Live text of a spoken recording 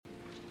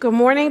Good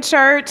morning,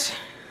 church.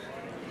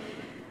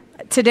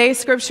 Today's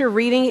scripture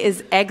reading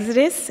is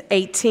Exodus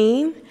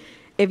 18.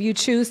 If you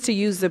choose to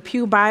use the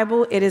Pew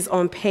Bible, it is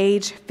on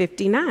page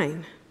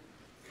 59.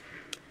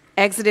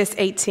 Exodus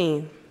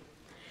 18.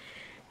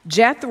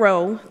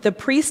 Jethro, the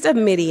priest of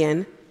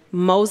Midian,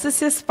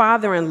 Moses'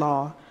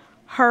 father-in-law,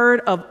 heard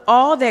of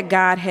all that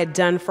God had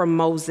done for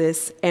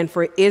Moses and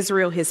for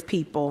Israel, his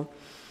people,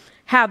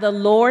 how the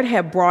Lord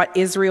had brought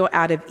Israel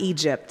out of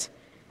Egypt.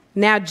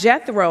 Now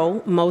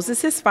Jethro,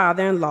 Moses'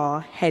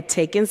 father-in-law, had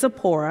taken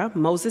Zipporah,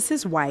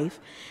 Moses'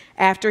 wife,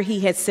 after he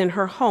had sent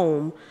her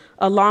home,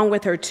 along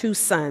with her 2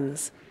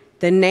 sons.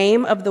 The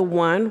name of the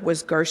one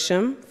was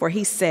Gershom, for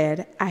he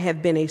said, I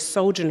have been a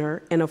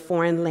sojourner in a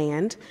foreign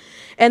land.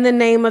 And the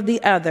name of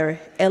the other,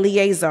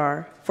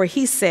 Eleazar, for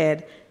he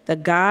said, the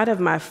God of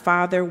my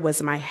father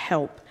was my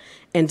help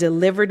and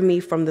delivered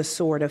me from the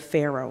sword of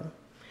Pharaoh.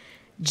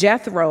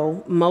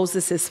 Jethro,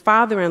 Moses'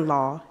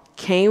 father-in-law,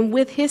 came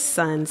with his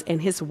sons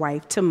and his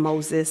wife to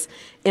Moses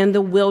in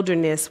the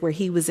wilderness where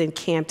he was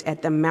encamped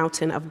at the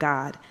mountain of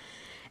God.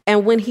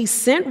 And when he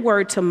sent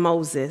word to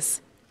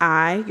Moses,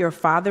 I, your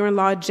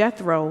father-in-law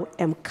Jethro,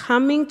 am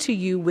coming to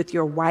you with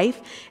your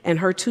wife and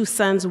her 2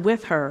 sons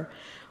with her,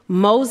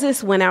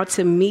 Moses went out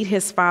to meet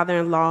his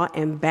father-in-law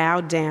and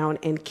bowed down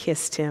and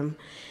kissed him.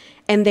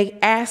 And they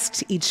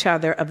asked each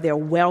other of their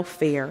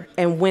welfare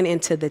and went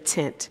into the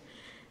tent.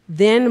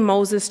 Then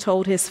Moses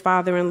told his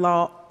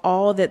father-in-law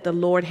all that the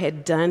Lord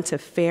had done to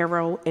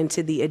Pharaoh and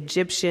to the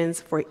Egyptians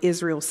for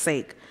Israel's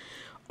sake,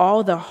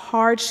 all the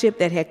hardship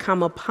that had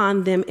come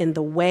upon them in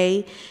the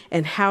way,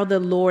 and how the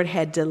Lord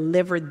had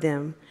delivered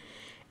them.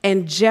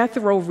 And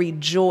Jethro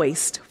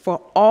rejoiced for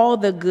all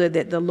the good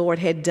that the Lord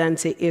had done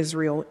to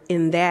Israel,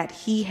 in that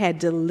he had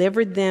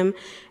delivered them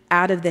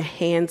out of the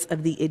hands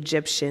of the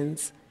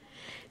Egyptians.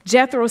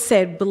 Jethro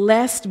said,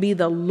 blessed be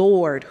the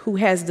Lord who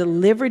has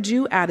delivered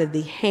you out of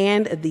the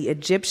hand of the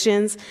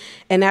Egyptians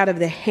and out of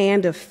the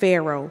hand of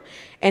Pharaoh,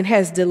 and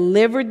has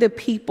delivered the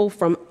people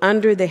from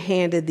under the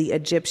hand of the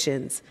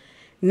Egyptians.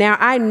 Now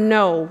I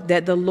know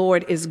that the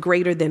Lord is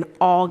greater than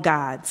all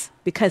gods,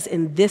 because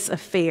in this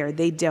affair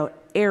they dealt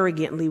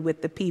arrogantly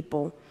with the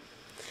people.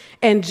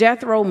 And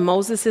Jethro,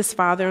 Moses'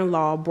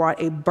 father-in-law,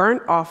 brought a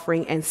burnt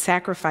offering and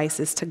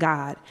sacrifices to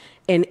God.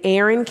 And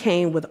Aaron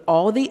came with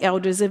all the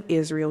elders of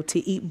Israel to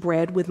eat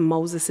bread with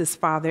Moses'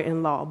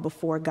 father-in-law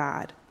before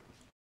God.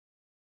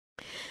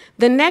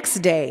 The next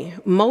day,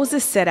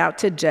 Moses set out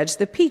to judge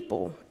the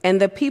people, and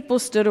the people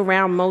stood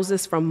around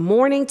Moses from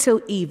morning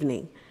till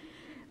evening.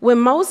 When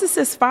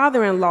Moses'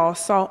 father-in-law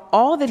saw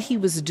all that he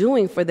was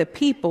doing for the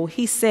people,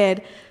 he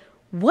said,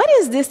 what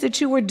is this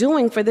that you are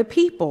doing for the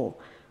people?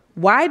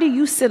 Why do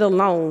you sit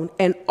alone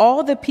and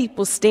all the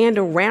people stand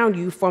around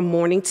you from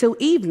morning till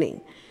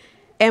evening?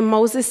 And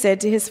Moses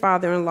said to his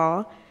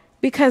father-in-law,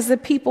 because the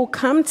people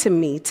come to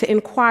me to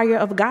inquire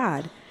of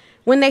God.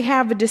 When they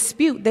have a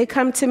dispute, they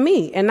come to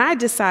me, and I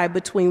decide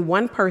between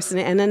one person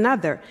and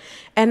another,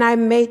 and I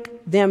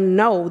make them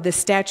know the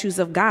statutes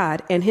of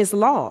God and his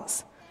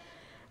laws.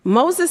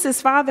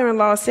 Moses'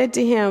 father-in-law said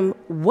to him,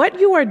 what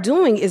you are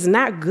doing is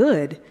not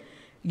good.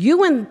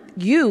 You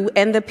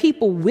and the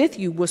people with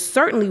you will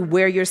certainly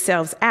wear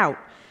yourselves out,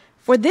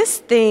 for this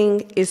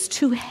thing is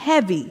too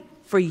heavy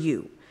for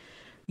you.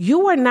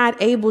 You are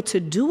not able to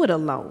do it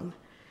alone.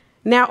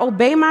 Now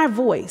obey my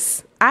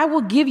voice. I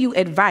will give you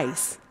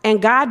advice,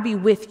 and God be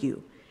with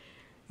you.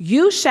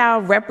 You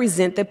shall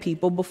represent the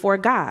people before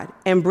God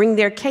and bring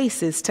their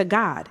cases to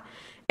God.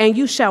 And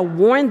you shall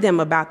warn them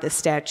about the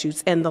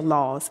statutes and the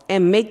laws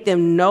and make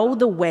them know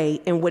the way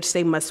in which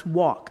they must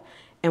walk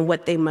and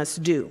what they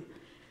must do.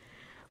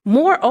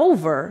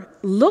 Moreover,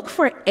 look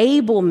for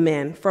able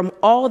men from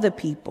all the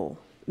people,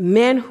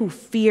 men who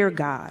fear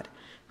God,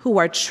 who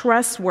are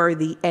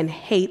trustworthy and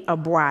hate a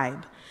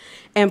bribe,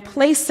 and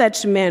place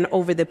such men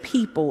over the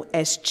people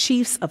as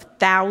chiefs of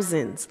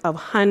thousands, of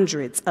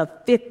hundreds, of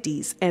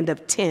 50s, and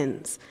of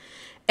 10s,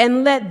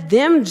 and let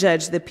them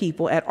judge the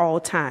people at all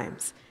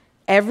times.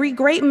 Every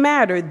great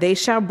matter they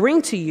shall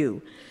bring to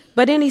you,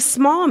 but any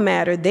small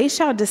matter they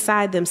shall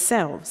decide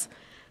themselves.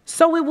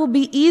 So it will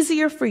be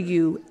easier for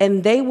you,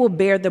 and they will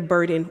bear the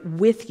burden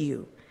with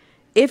you.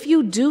 If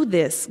you do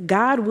this,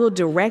 God will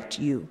direct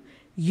you.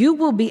 You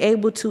will be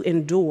able to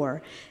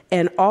endure,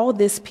 and all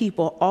this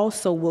people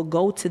also will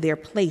go to their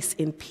place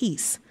in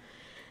peace.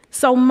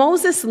 So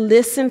Moses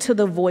listened to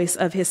the voice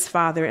of his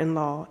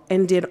father-in-law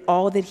and did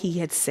all that he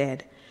had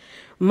said.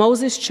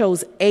 Moses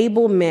chose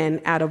able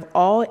men out of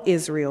all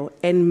Israel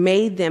and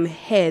made them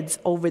heads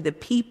over the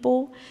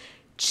people,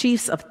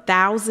 chiefs of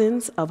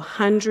thousands, of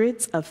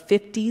hundreds, of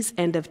 50s,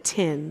 and of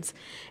 10s,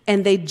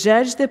 and they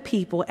judged the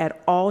people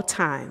at all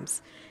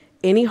times.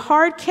 Any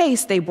hard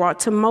case they brought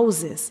to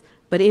Moses,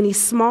 but any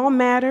small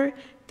matter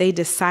they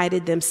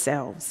decided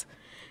themselves.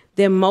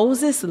 Then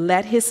Moses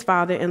let his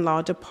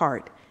father-in-law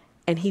depart,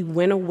 and he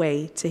went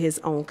away to his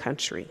own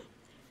country.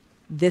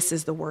 This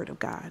is the word of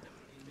God.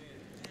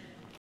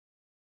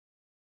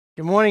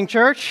 Good morning,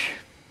 church.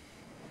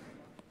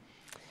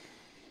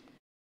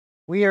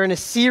 We are in a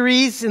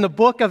series in the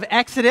book of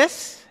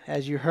Exodus,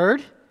 as you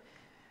heard.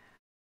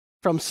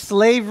 from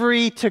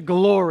slavery to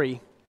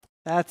glory.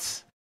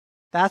 That's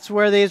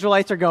where the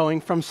Israelites are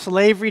going, from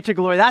slavery to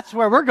glory. That's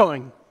where we're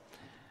going.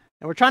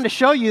 And we're trying to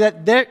show you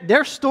that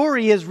their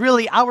story is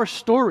really our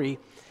story.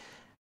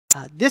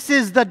 This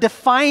is the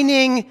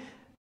defining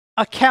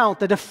account,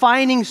 the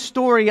defining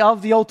story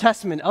of the Old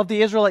Testament, of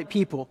the Israelite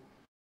people.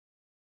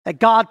 That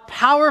God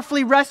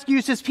powerfully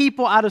rescues his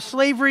people out of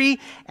slavery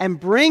and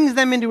brings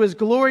them into his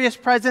glorious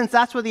presence.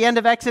 That's where the end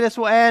of Exodus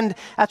will end.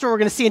 That's what we're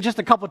going to see in just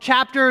a couple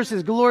chapters.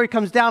 His glory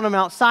comes down on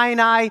Mount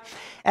Sinai.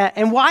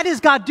 And why does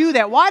God do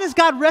that? Why does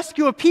God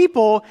rescue a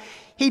people?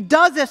 He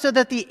does this so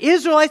that the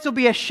Israelites will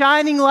be a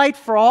shining light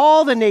for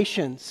all the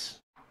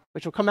nations,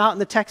 which will come out in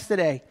the text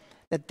today,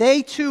 that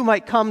they too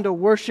might come to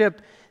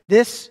worship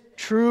this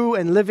true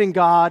and living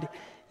God,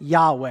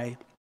 Yahweh.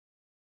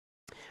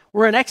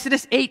 We're in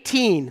Exodus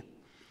 18.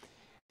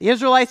 The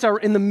Israelites are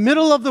in the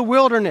middle of the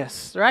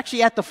wilderness. They're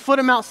actually at the foot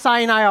of Mount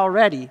Sinai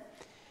already.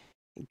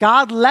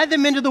 God led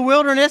them into the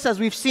wilderness, as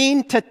we've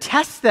seen, to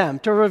test them,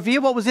 to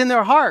reveal what was in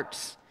their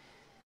hearts.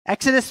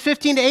 Exodus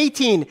 15 to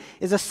 18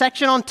 is a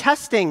section on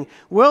testing.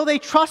 Will they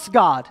trust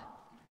God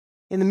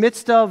in the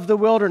midst of the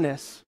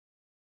wilderness?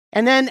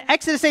 And then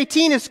Exodus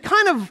 18 is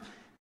kind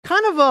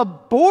of a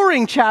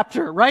boring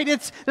chapter, right?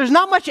 There's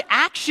not much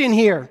action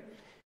here.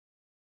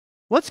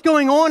 What's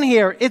going on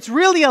here? It's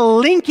really a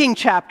linking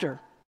chapter.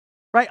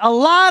 Right, a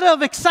lot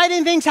of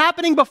exciting things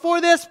happening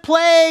before this,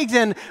 plagues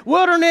and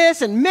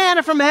wilderness and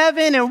manna from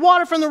heaven and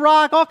water from the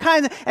rock, all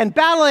kinds of, and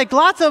battle, like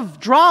lots of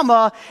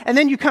drama. And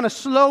then you kind of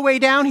slow way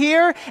down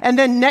here. And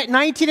then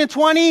 19 and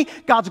 20,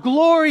 God's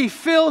glory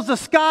fills the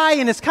sky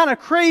and it's kind of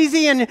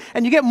crazy and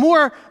you get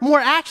more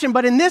action.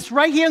 But in this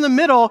right here in the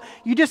middle,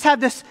 you just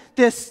have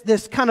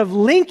this kind of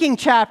linking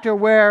chapter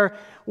where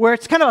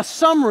it's kind of a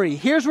summary.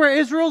 Here's where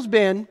Israel's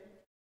been,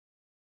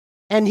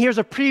 and here's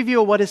a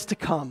preview of what is to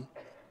come.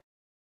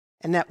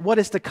 And that what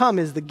is to come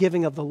is the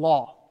giving of the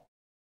law.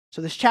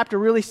 So this chapter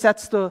really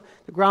sets the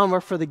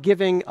groundwork for the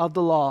giving of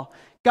the law.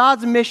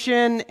 God's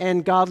mission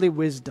and godly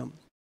wisdom.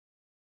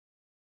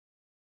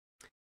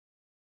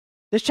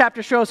 This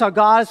chapter shows how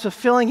God is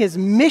fulfilling his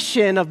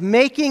mission of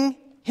making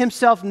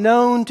himself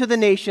known to the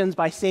nations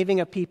by saving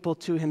a people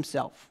to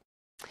himself.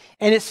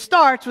 And it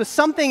starts with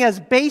something as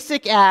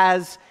basic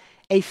as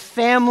a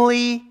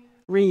family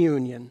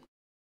reunion.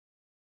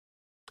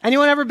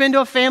 Anyone ever been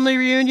to a family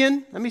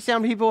reunion? Let me see how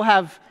many people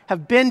have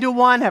been to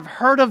one, have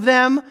heard of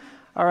them,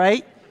 all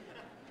right?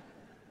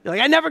 You're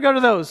like, I never go to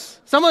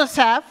those. Some of us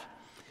have.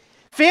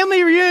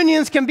 Family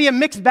reunions can be a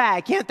mixed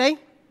bag, can't they?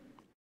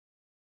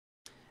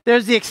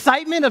 There's the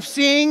excitement of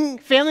seeing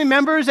family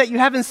members that you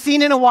haven't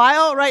seen in a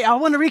while, right? I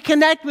want to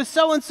reconnect with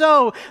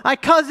so-and-so, my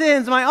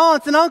cousins, my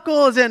aunts and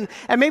uncles, and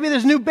maybe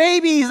there's new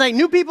babies, like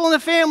new people in the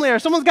family, or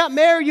someone's got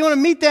married, you want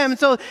to meet them. And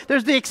so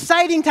there's the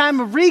exciting time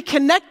of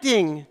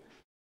reconnecting.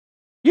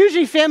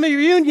 Usually family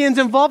reunions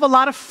involve a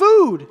lot of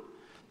food.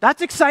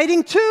 That's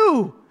exciting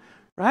too,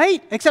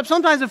 right? Except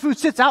sometimes the food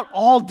sits out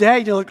all day.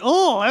 You're like,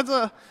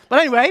 But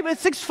anyway,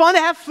 it's fun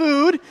to have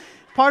food,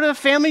 part of the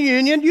family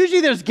reunion.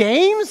 Usually there's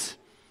games,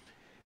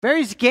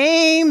 various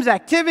games,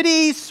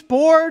 activities,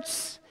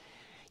 sports.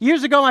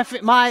 Years ago,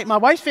 my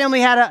wife's family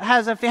had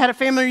a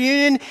family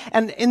reunion,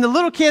 and the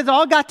little kids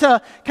all got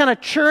to kind of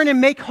churn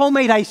and make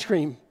homemade ice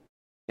cream.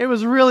 It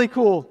was really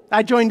cool.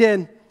 I joined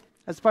in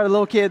as part of the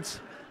little kids.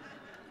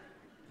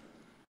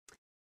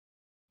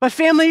 But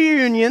family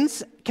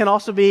reunions can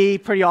also be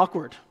pretty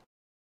awkward.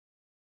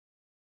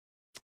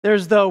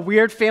 There's the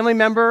weird family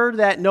member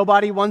that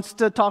nobody wants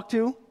to talk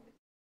to.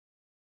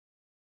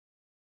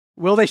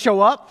 Will they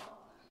show up?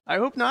 I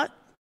hope not.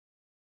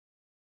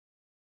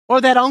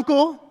 Or that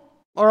uncle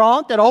or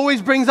aunt that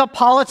always brings up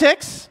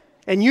politics,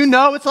 and you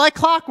know it's like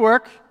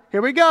clockwork.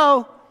 Here we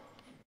go.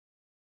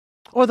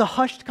 Or the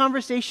hushed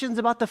conversations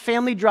about the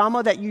family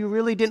drama that you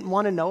really didn't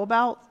want to know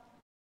about.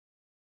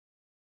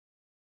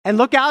 And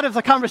look out if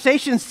the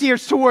conversation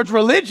steers towards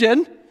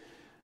religion,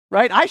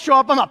 right? I show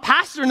up, I'm a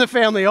pastor in the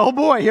family. Oh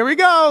boy, here we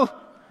go.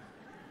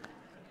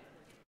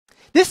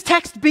 This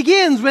text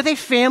begins with a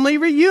family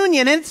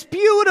reunion, and it's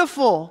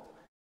beautiful.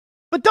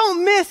 But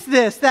don't miss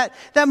this, that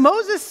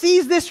Moses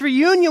sees this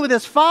reunion with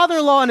his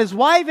father-in-law and his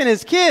wife and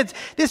his kids.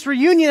 This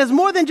reunion is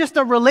more than just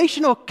a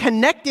relational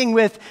connecting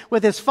with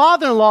his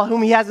father-in-law,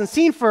 whom he hasn't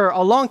seen for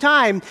a long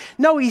time.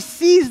 No, he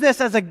sees this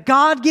as a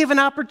God-given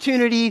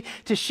opportunity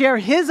to share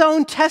his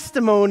own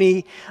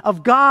testimony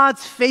of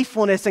God's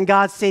faithfulness and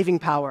God's saving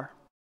power.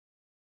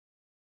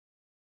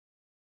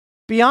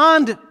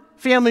 Beyond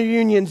family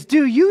reunions,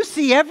 do you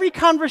see every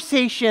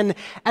conversation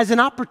as an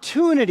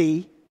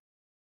opportunity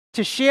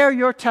to share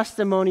your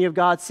testimony of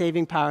God's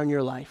saving power in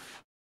your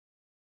life?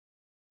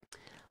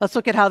 Let's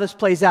look at how this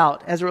plays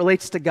out as it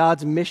relates to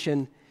God's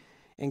mission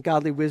and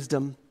godly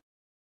wisdom.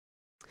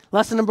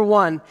 Lesson number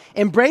 1,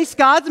 embrace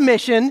God's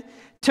mission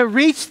to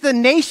reach the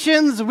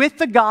nations with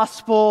the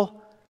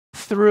gospel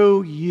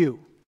through you.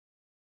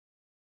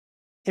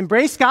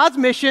 Embrace God's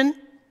mission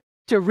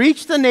to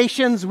reach the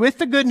nations with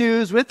the good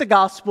news, with the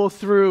gospel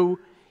through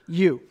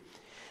you.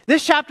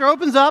 This chapter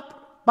opens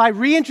up by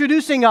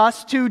reintroducing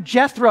us to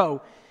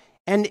Jethro.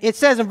 And it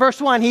says in verse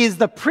 1, he is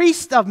the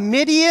priest of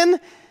Midian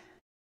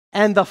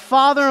and the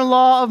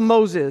father-in-law of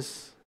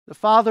Moses, the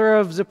father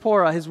of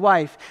Zipporah, his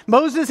wife.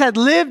 Moses had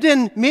lived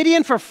in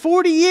Midian for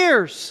 40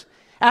 years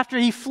after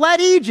he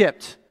fled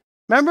Egypt.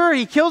 Remember,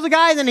 he kills a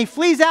guy, then he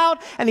flees out,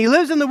 and he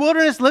lives in the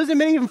wilderness, lives in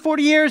Midian for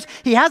 40 years.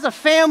 He has a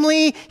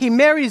family. He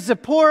marries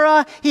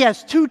Zipporah. He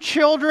has 2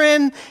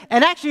 children.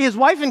 And actually, his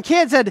wife and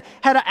kids had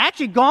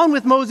actually gone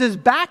with Moses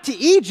back to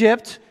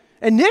Egypt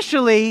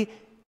initially,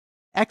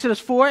 Exodus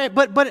 4.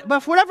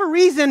 But for whatever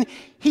reason,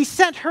 he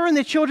sent her and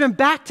the children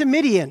back to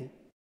Midian.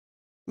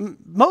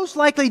 Most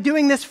likely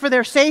doing this for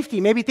their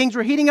safety. Maybe things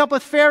were heating up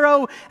with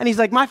Pharaoh, and he's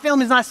like, my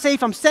family's not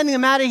safe, I'm sending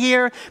them out of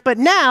here. But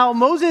now,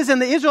 Moses and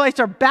the Israelites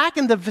are back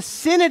in the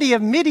vicinity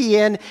of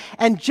Midian,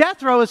 and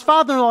Jethro, his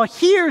father-in-law,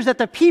 hears that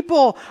the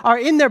people are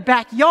in their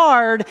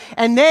backyard,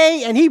 and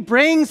he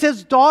brings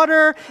his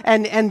daughter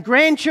and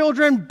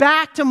grandchildren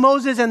back to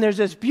Moses, and there's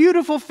this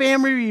beautiful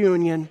family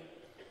reunion.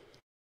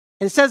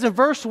 And it says in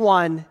verse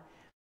 1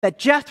 that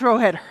Jethro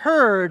had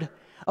heard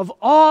of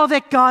all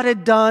that God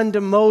had done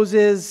to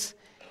Moses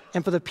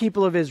and for the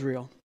people of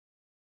Israel.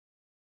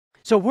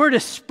 So word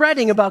is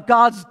spreading about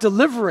God's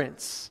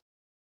deliverance,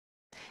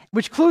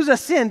 which clues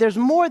us in there's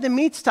more than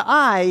meets the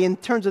eye in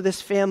terms of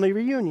this family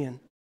reunion.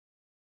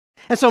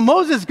 And so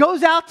Moses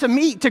goes out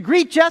to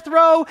greet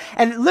Jethro.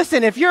 And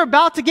listen, if you're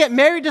about to get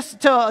married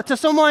to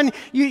someone,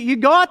 you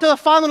go out to the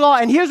father-in-law,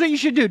 and here's what you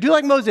should do. Do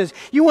like Moses.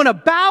 You want to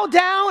bow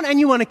down and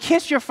you want to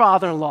kiss your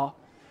father-in-law.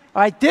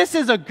 All right, this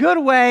is a good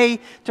way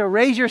to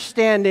raise your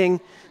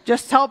standing.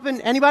 Just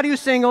helping anybody who's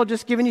single,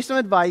 just giving you some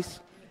advice.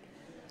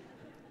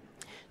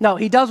 No,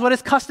 he does what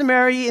is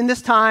customary in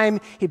this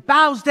time. He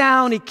bows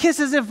down, he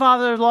kisses his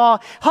father-in-law,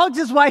 hugs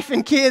his wife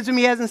and kids whom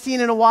he hasn't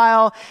seen in a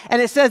while. And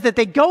it says that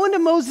they go into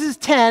Moses'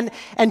 tent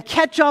and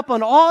catch up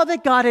on all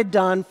that God had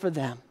done for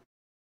them.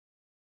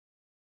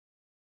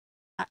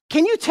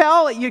 Can you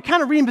tell, you're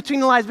kind of reading between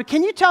the lines, but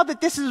can you tell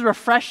that this is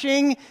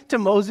refreshing to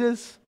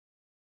Moses?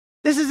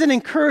 This is an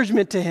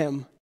encouragement to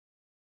him.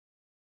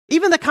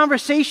 Even the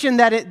conversation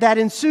that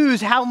ensues,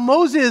 how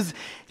Moses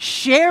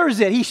shares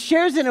it. He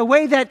shares it in a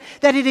way that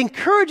it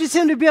encourages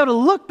him to be able to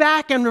look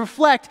back and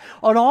reflect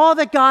on all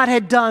that God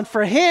had done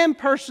for him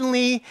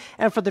personally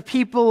and for the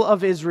people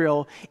of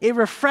Israel. It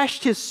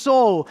refreshed his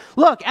soul.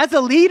 Look, as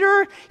a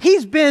leader,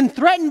 he's been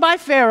threatened by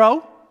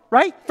Pharaoh,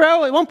 right?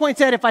 Pharaoh at one point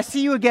said, if I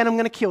see you again, I'm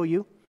going to kill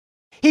you.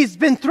 He's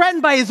been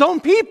threatened by his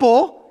own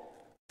people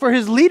for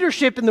his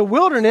leadership in the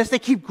wilderness. They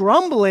keep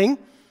grumbling.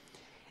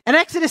 And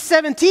Exodus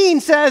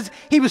 17 says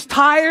he was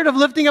tired of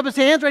lifting up his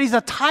hands, right? He's a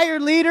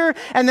tired leader.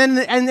 And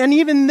then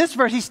even in this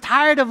verse, he's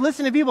tired of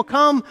listening to people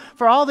come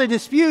for all their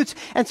disputes.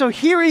 And so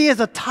here he is,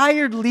 a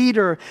tired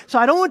leader. So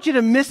I don't want you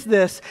to miss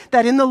this,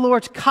 that in the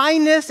Lord's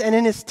kindness and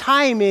in his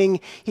timing,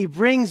 he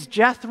brings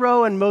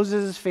Jethro and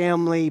Moses'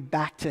 family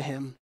back to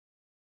him.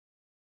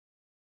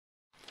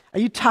 Are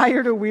you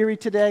tired or weary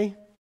today?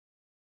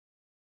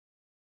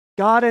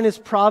 God in his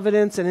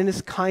providence and in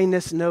his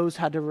kindness knows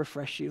how to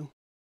refresh you.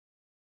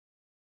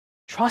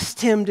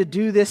 Trust him to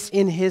do this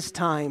in his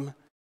time.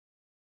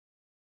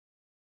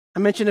 I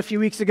mentioned a few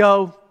weeks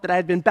ago that I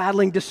had been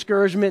battling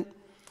discouragement.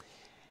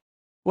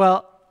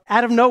 Well,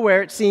 out of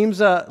nowhere, it seems,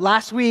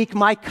 last week,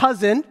 my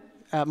cousin,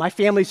 my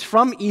family's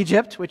from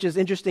Egypt, which is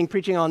interesting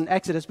preaching on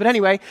Exodus. But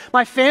anyway,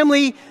 my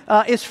family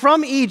is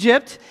from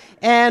Egypt,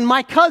 and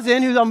my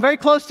cousin, who I'm very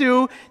close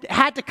to,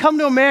 had to come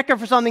to America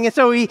for something. And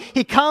so he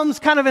comes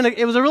kind of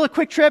it was a really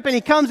quick trip, and he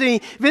comes and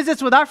he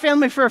visits with our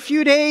family for a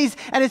few days.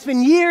 And it's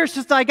been years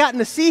since I gotten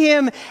to see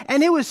him.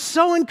 And it was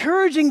so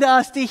encouraging to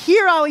us to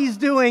hear how he's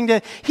doing,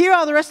 to hear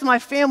how the rest of my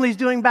family's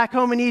doing back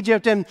home in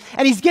Egypt. And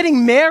he's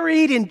getting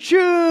married in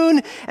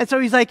June. And so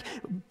he's like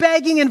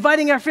begging,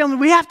 inviting our family,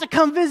 we have to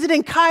come visit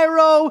in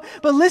Cairo.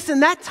 But listen,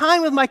 that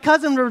time with my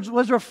cousin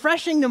was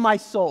refreshing to my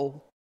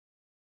soul.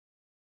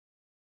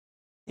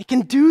 It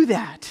can do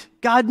that.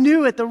 God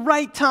knew at the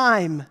right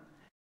time.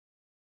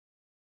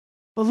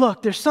 But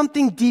look, there's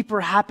something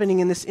deeper happening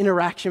in this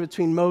interaction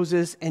between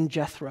Moses and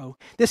Jethro.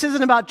 This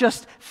isn't about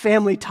just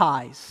family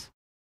ties.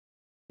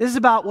 This is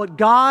about what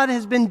God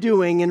has been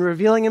doing in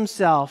revealing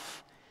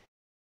himself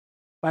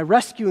by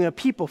rescuing a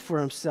people for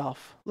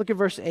himself. Look at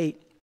verse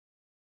 8.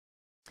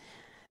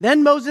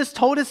 Then Moses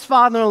told his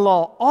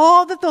father-in-law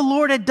all that the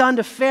Lord had done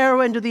to Pharaoh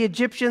and to the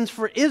Egyptians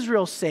for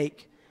Israel's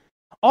sake,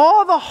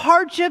 all the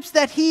hardships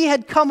that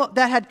had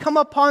come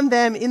upon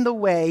them in the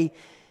way,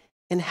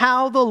 and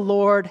how the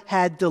Lord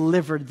had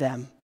delivered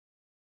them.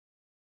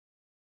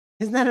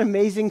 Isn't that an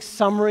amazing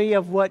summary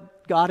of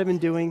what God had been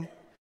doing?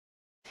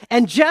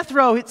 And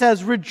Jethro, it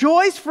says,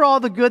 rejoiced for all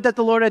the good that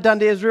the Lord had done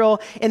to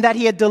Israel, and that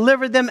he had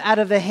delivered them out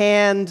of the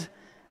hand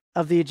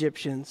of the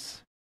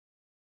Egyptians.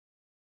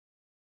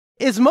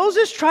 Is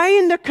Moses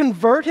trying to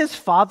convert his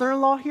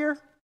father-in-law here?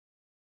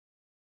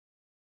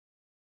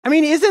 I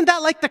mean, isn't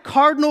that like the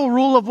cardinal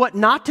rule of what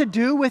not to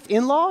do with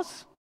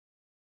in-laws?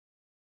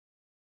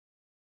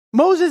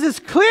 Moses is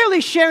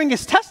clearly sharing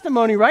his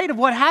testimony, right, of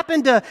what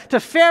happened to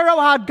Pharaoh,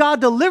 how God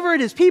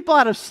delivered his people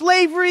out of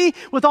slavery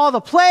with all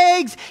the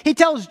plagues. He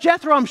tells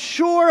Jethro, I'm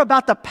sure,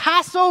 about the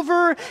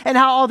Passover and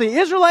how all the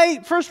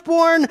Israelite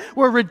firstborn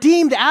were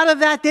redeemed out of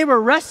that. They were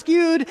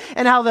rescued,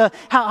 and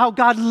how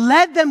God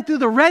led them through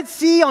the Red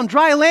Sea on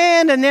dry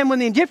land. And then when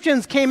the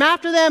Egyptians came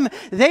after them,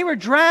 they were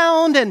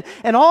drowned,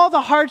 and all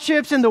the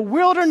hardships in the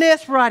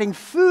wilderness, providing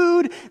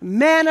food,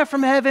 manna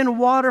from heaven,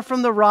 water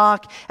from the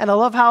rock. And I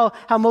love how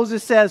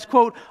Moses says,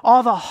 quote,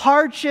 all the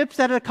hardships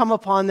that had come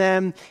upon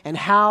them and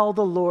how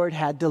the Lord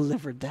had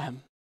delivered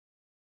them.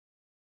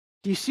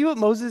 Do you see what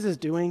Moses is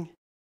doing?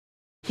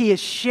 He is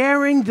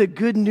sharing the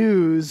good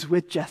news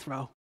with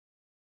Jethro.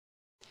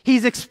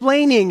 He's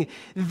explaining,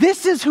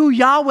 this is who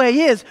Yahweh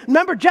is.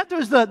 Remember, Jethro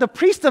is the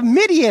priest of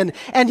Midian.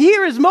 And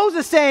here is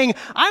Moses saying,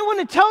 I want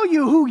to tell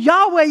you who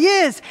Yahweh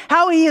is,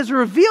 how he has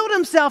revealed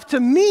himself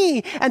to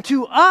me and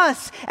to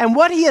us, and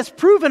what he has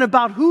proven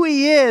about who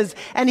he is.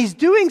 And he's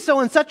doing so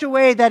in such a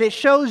way that it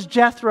shows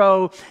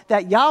Jethro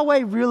that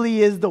Yahweh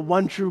really is the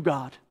one true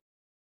God.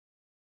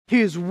 He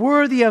is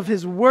worthy of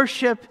his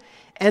worship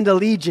and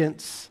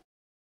allegiance.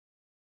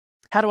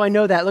 How do I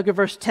know that? Look at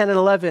verse 10 and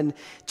 11.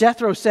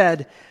 Jethro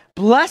said,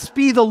 blessed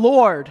be the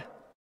Lord.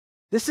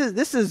 This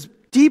is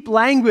deep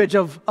language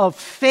of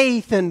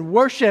faith and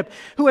worship,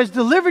 who has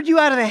delivered you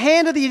out of the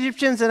hand of the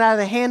Egyptians and out of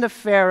the hand of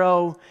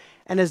Pharaoh,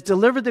 and has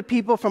delivered the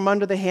people from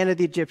under the hand of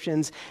the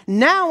Egyptians.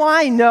 Now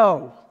I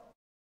know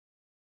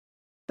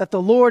that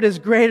the Lord is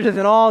greater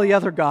than all the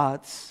other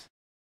gods,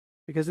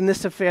 because in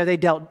this affair they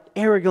dealt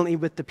arrogantly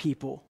with the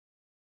people.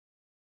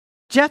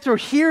 Jethro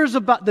hears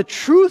about the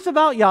truth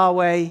about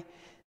Yahweh,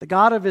 the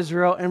God of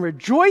Israel, and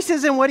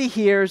rejoices in what he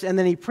hears, and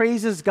then he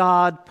praises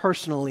God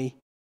personally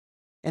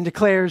and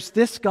declares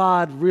this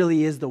God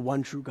really is the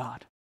one true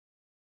God.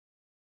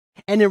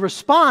 And in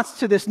response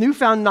to this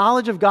newfound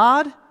knowledge of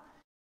God,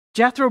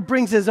 Jethro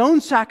brings his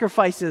own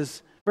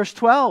sacrifices, verse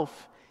 12,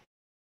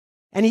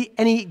 and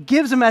he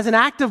gives them as an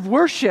act of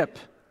worship.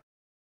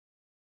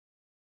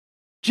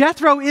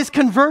 Jethro is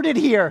converted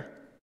here.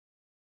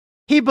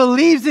 He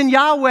believes in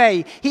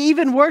Yahweh. He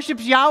even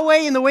worships Yahweh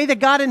in the way that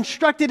God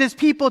instructed his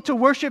people to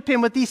worship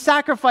him with these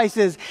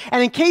sacrifices.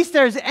 And in case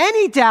there's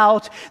any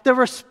doubt, the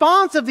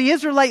response of the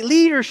Israelite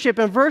leadership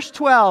in verse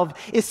 12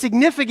 is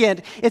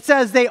significant. It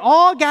says they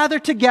all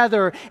gathered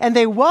together and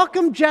they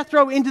welcomed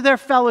Jethro into their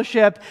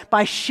fellowship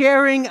by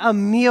sharing a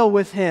meal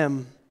with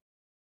him.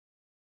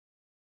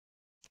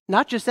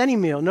 Not just any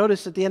meal.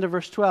 Notice at the end of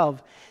verse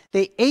 12,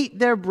 they ate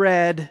their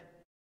bread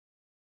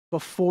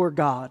before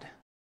God.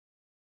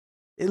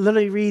 It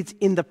literally reads,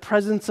 in the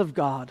presence of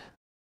God.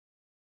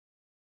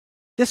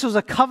 This was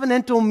a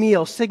covenantal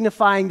meal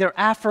signifying their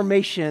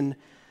affirmation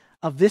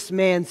of this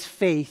man's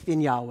faith in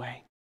Yahweh.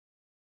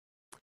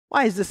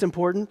 Why is this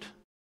important?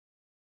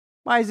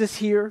 Why is this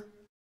here?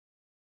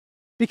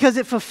 Because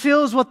it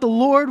fulfills what the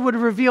Lord would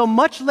reveal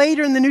much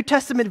later in the New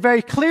Testament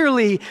very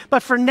clearly,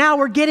 but for now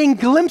we're getting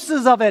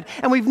glimpses of it.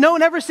 And we've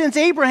known ever since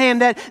Abraham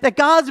that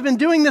God's been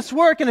doing this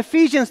work. In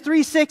Ephesians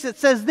 3:6 it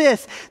says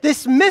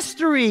this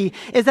mystery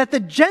is that the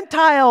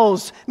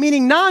Gentiles,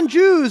 meaning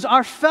non-Jews,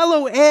 are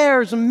fellow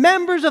heirs,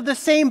 members of the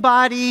same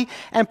body,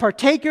 and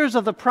partakers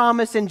of the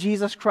promise in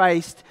Jesus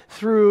Christ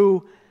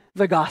through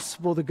the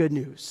gospel, the good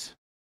news.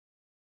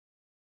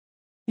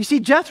 You see,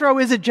 Jethro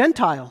is a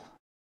Gentile.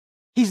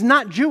 He's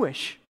not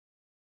Jewish.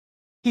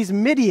 He's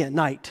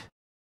Midianite.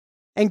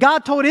 And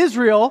God told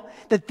Israel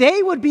that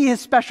they would be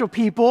his special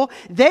people.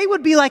 They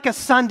would be like a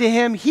son to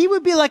him. He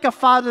would be like a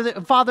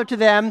father to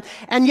them.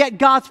 And yet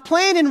God's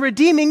plan in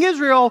redeeming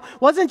Israel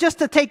wasn't just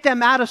to take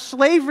them out of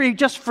slavery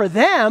just for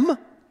them.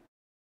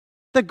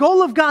 The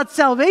goal of God's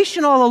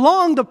salvation all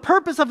along, the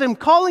purpose of him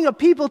calling a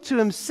people to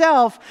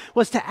himself,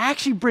 was to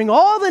actually bring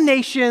all the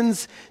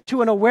nations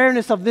to an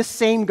awareness of this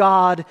same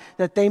God,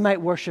 that they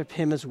might worship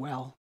him as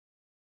well.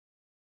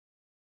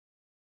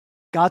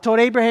 God told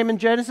Abraham in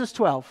Genesis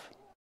 12,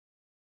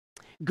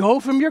 go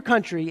from your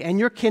country and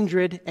your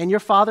kindred and your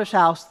father's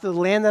house to the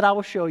land that I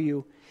will show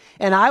you,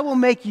 and I will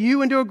make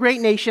you into a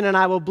great nation, and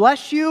I will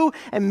bless you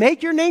and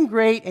make your name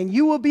great, and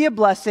you will be a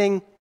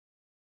blessing.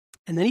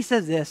 And then he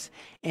says this,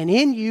 and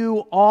in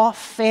you all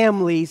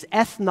families,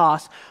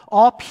 ethnos,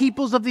 all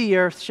peoples of the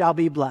earth shall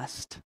be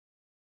blessed.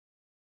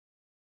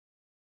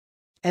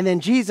 And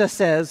then Jesus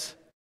says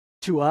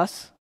to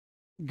us,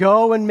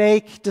 go and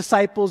make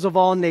disciples of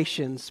all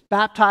nations,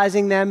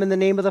 baptizing them in the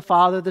name of the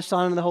Father, the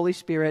Son, and the Holy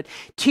Spirit,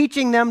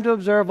 teaching them to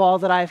observe all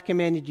that I have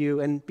commanded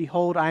you. And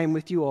behold, I am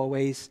with you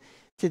always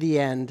to the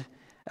end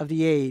of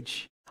the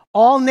age.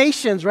 All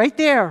nations, right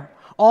there.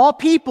 All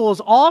peoples,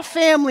 all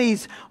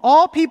families,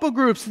 all people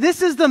groups.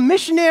 This is the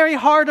missionary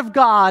heart of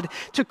God,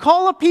 to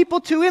call a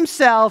people to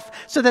himself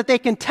so that they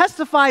can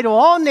testify to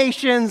all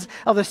nations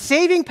of the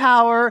saving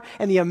power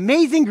and the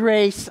amazing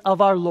grace of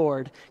our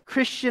Lord.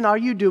 Christian, are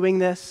you doing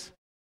this?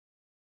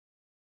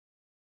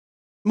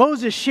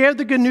 Moses shared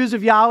the good news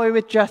of Yahweh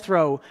with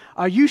Jethro.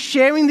 Are you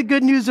sharing the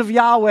good news of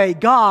Yahweh,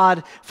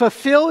 God,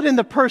 fulfilled in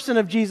the person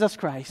of Jesus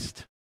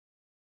Christ?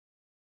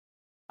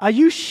 Are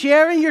you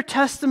sharing your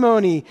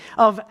testimony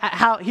of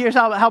here's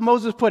how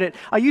Moses put it.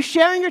 Are you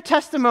sharing your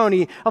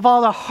testimony of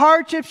all the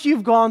hardships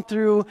you've gone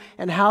through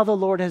and how the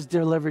Lord has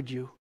delivered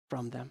you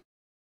from them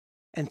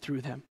and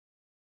through them?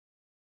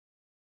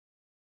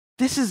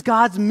 This is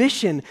God's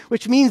mission,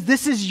 which means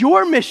this is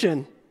your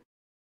mission.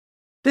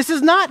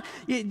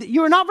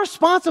 You're not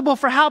responsible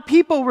for how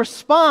people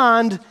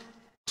respond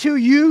to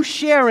you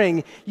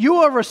sharing. You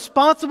are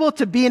responsible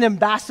to be an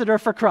ambassador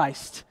for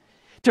Christ,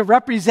 to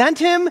represent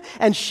him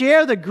and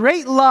share the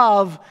great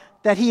love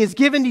that he has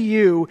given to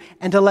you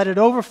and to let it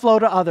overflow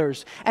to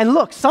others. And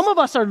look, some of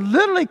us are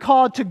literally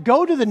called to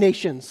go to the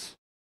nations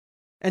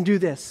and do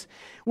this.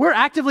 We're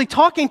actively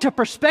talking to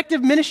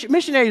prospective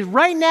missionaries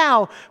right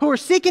now who are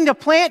seeking to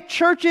plant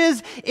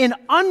churches in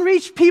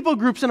unreached people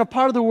groups in a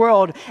part of the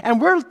world.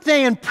 And we're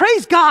saying,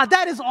 praise God,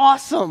 that is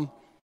awesome.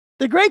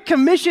 The Great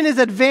Commission is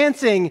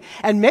advancing,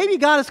 and maybe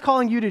God is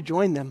calling you to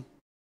join them.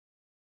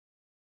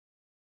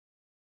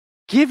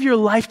 Give your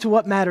life to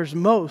what matters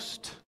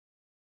most.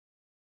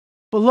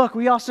 But look,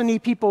 we also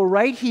need people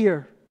right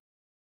here,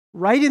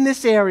 right in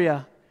this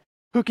area,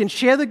 who can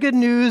share the good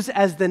news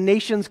as the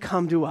nations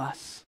come to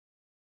us.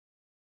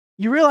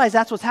 You realize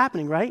that's what's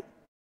happening, right?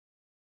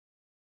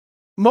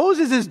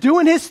 Moses is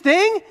doing his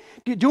thing,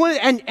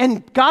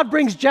 and God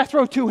brings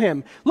Jethro to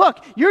him.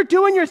 Look, you're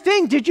doing your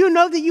thing. Did you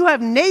know that you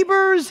have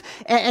neighbors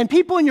and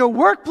people in your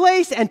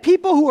workplace and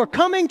people who are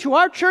coming to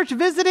our church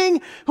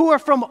visiting who are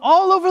from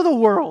all over the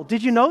world?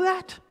 Did you know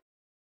that?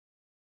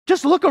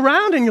 Just look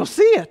around and you'll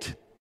see it.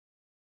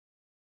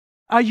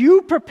 Are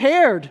you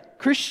prepared,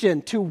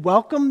 Christian, to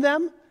welcome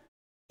them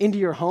into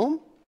your home,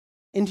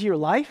 into your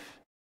life,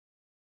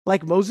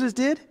 like Moses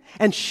did,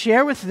 and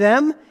share with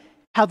them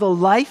how the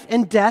life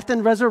and death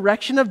and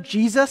resurrection of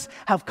Jesus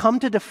have come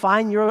to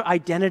define your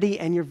identity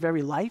and your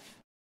very life?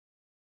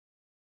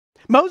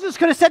 Moses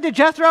could have said to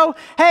Jethro,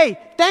 hey,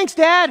 thanks,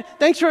 Dad.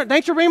 Thanks for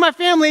bringing my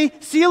family.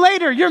 See you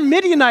later. You're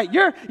Midianite.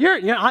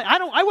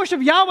 I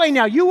worship Yahweh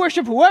now. You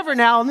worship whoever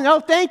now. No,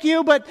 thank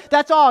you, but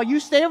that's all. You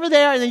stay over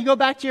there and then you go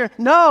back to your...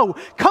 No,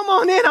 come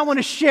on in. I want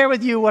to share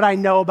with you what I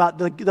know about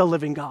the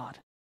living God.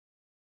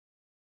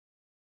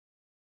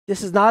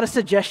 This is not a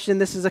suggestion.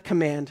 This is a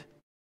command.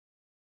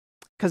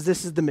 Because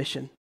this is the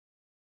mission.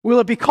 Will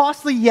it be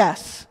costly?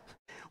 Yes.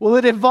 Will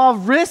it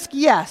involve risk?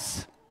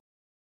 Yes.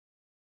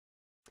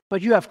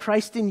 But you have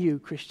Christ in you,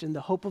 Christian,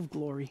 the hope of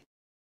glory.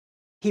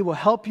 He will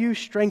help you,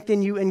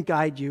 strengthen you, and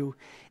guide you.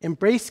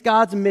 Embrace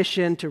God's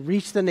mission to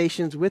reach the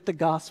nations with the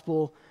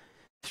gospel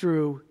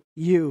through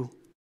you.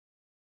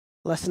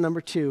 Lesson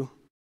number 2,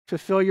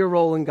 fulfill your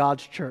role in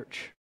God's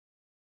church.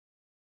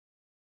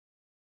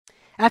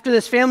 After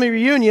this family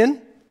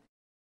reunion,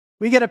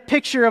 we get a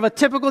picture of a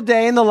typical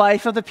day in the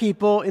life of the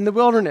people in the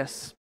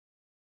wilderness.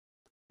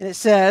 And it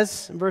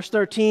says, in verse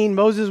 13,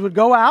 Moses would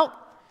go out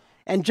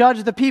and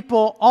judge the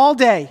people all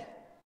day.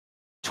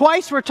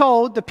 Twice we're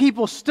told the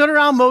people stood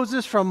around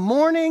Moses from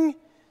morning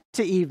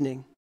to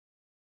evening.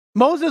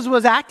 Moses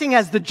was acting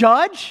as the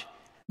judge,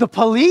 the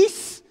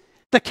police,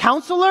 the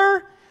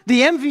counselor,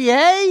 the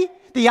MVA,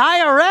 the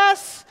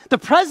IRS, the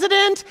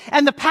president,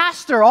 and the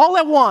pastor all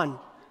at one.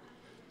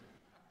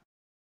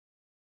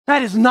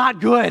 That is not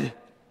good.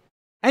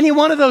 Any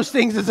one of those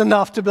things is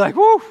enough to be like,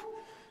 whoo.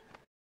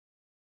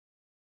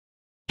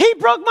 He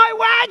broke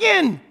my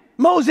wagon.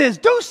 Moses,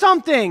 do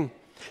something.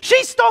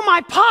 She stole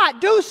my pot.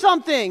 Do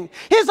something.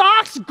 His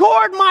ox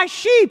gored my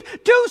sheep.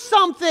 Do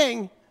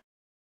something.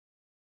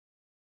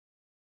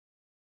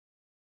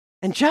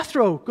 And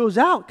Jethro goes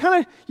out.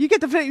 You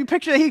get the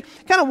picture. He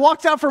kind of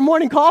walks out for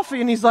morning coffee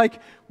and he's like,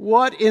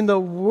 what in the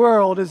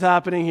world is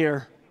happening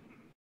here?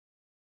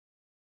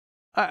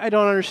 I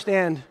don't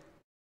understand.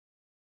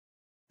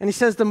 And he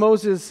says to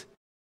Moses,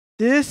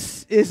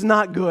 this is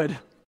not good.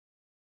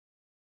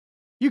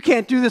 You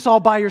can't do this all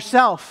by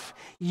yourself.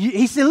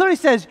 He literally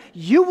says,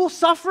 you will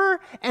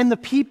suffer and the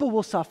people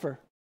will suffer.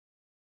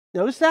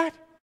 Notice that?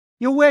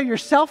 You'll wear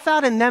yourself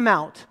out and them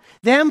out.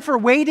 Them for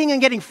waiting and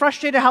getting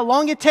frustrated how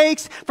long it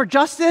takes for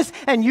justice,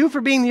 and you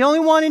for being the only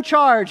one in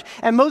charge.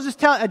 And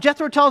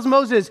Jethro tells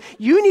Moses,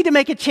 you need to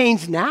make a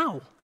change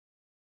now.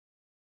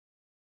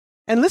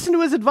 And listen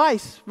to his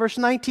advice, verse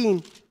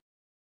 19.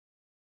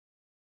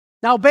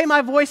 Now obey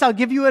my voice, I'll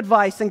give you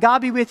advice, and God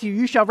be with you.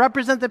 You shall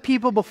represent the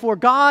people before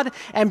God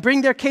and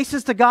bring their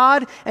cases to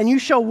God, and you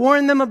shall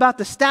warn them about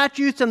the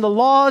statutes and the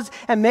laws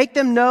and make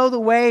them know the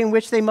way in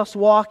which they must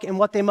walk and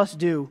what they must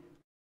do.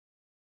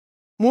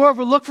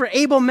 Moreover, look for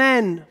able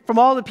men from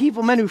all the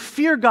people, men who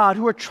fear God,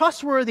 who are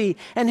trustworthy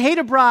and hate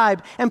a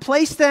bribe, and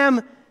place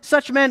them,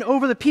 such men,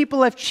 over the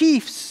people as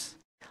chiefs.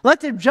 Let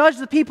them judge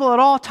the people at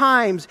all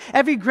times.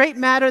 Every great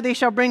matter they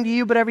shall bring to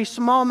you, but every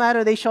small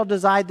matter they shall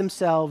decide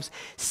themselves.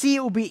 See,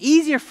 it will be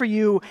easier for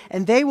you,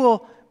 and they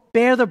will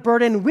bear the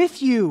burden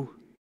with you.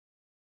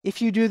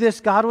 If you do this,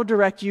 God will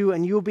direct you,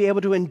 and you will be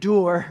able to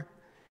endure.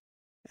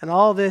 And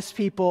all this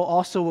people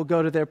also will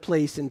go to their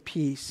place in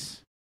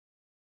peace.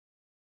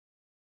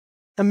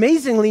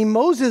 Amazingly,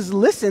 Moses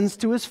listens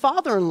to his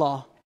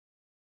father-in-law.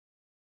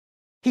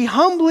 He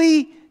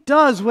humbly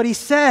does what he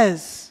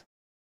says.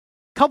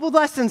 Couple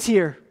lessons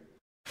here.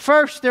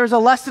 First, there's a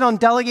lesson on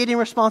delegating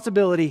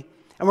responsibility.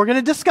 And we're going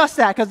to discuss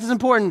that because it's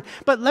important.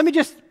 But let me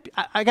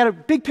I got a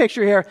big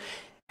picture here.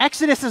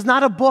 Exodus is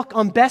not a book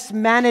on best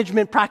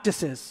management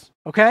practices,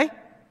 okay?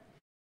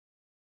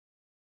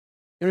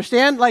 You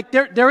understand? Like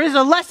there is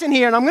a lesson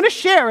here, and I'm going to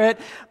share it,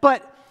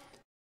 but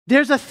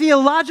there's a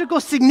theological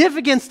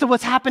significance to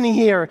what's happening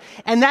here,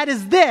 and that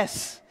is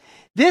this.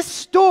 This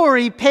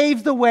story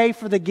paves the way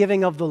for the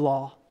giving of the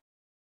law.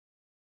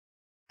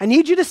 I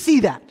need you to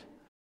see that.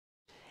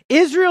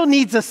 Israel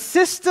needs a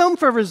system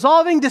for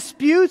resolving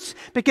disputes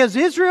because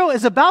Israel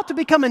is about to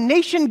become a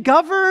nation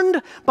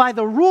governed by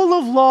the rule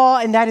of law,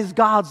 and that is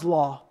God's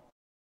law.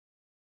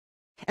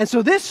 And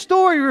so this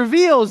story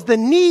reveals the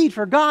need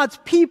for God's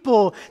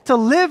people to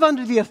live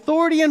under the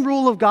authority and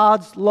rule of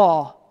God's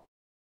law,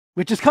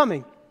 which is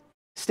coming.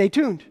 Stay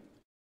tuned.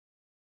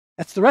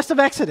 That's the rest of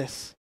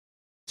Exodus.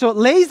 So it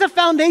lays the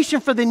foundation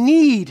for the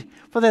need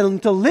for them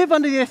to live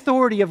under the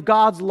authority of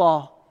God's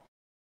law.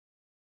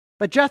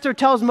 But Jethro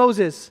tells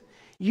Moses,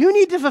 you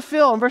need to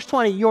fulfill, in verse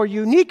 20, your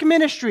unique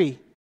ministry.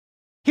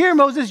 Here,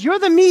 Moses, you're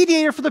the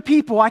mediator for the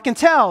people, I can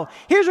tell.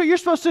 Here's what you're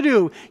supposed to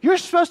do. You're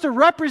supposed to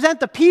represent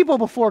the people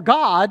before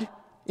God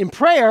in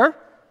prayer,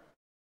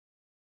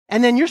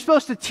 and then you're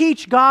supposed to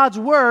teach God's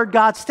word,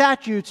 God's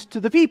statutes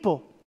to the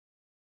people.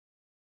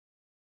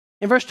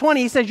 In verse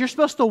 20, he says you're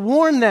supposed to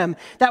warn them.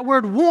 That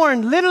word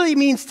warn literally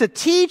means to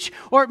teach,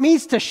 or it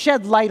means to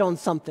shed light on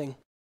something.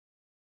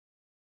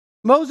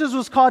 Moses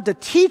was called to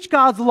teach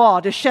God's law,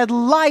 to shed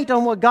light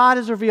on what God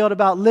has revealed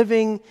about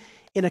living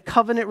in a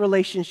covenant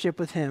relationship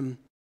with him.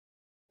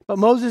 But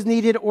Moses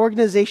needed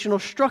organizational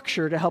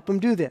structure to help him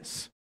do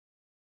this.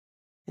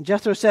 And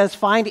Jethro says,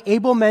 find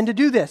able men to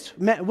do this.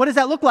 What does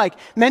that look like?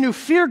 Men who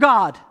fear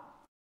God,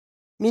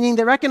 meaning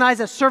they recognize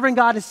that serving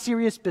God is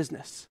serious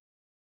business.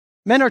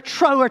 Men who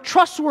are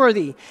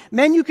trustworthy.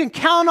 Men you can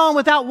count on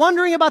without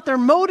wondering about their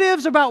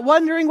motives, about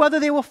wondering whether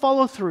they will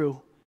follow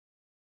through.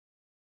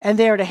 And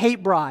they are to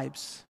hate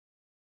bribes.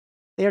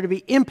 They are to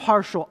be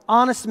impartial,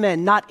 honest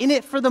men, not in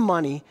it for the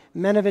money,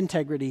 men of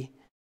integrity.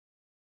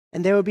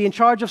 And they would be in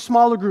charge of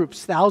smaller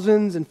groups,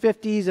 thousands and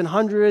fifties and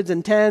hundreds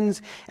and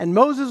tens. And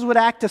Moses would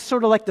act as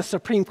sort of like the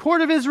Supreme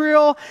Court of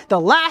Israel,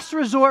 the last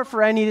resort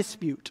for any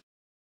dispute.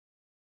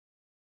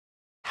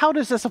 How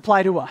does this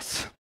apply to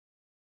us?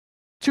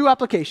 Two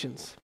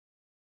applications.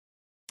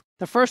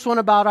 The first one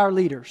about our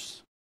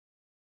leaders.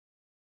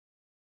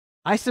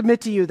 I submit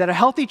to you that a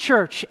healthy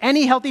church,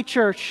 any healthy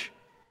church,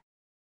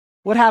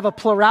 would have a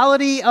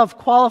plurality of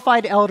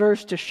qualified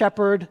elders to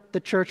shepherd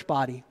the church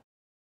body,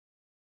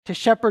 to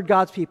shepherd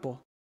God's people.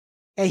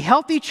 A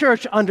healthy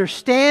church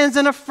understands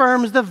and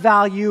affirms the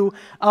value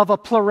of a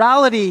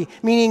plurality,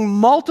 meaning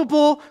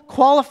multiple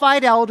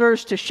qualified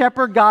elders to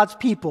shepherd God's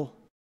people.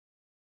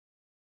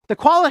 The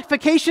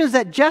qualifications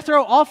that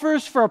Jethro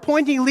offers for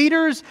appointing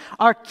leaders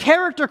are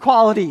character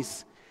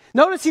qualities.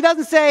 Notice he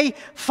doesn't say,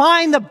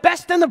 find the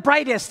best and the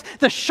brightest,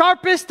 the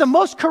sharpest, the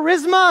most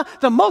charisma,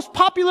 the most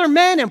popular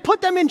men, and put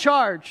them in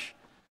charge.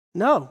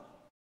 No,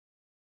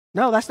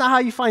 that's not how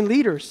you find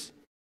leaders.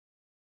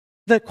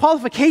 The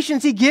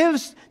qualifications he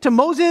gives to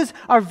Moses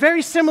are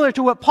very similar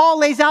to what Paul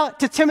lays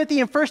out to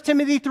Timothy in 1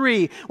 Timothy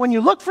 3. When you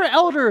look for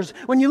elders,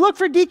 when you look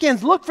for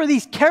deacons, look for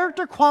these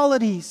character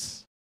qualities.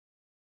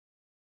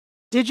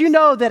 Did you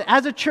know that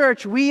as a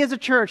church, we as a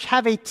church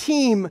have a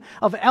team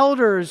of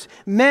elders,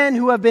 men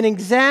who have been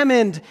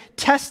examined,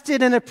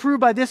 tested, and approved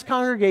by this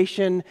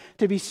congregation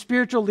to be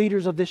spiritual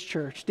leaders of this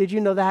church? Did you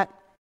know that?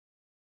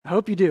 I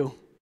hope you do.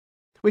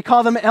 We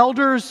call them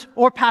elders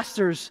or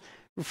pastors.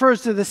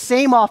 Refers to the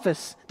same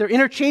office. They're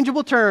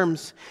interchangeable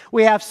terms.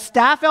 We have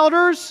staff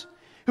elders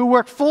who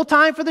work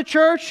full-time for the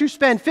church, who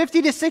spend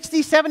 50 to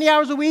 60, 70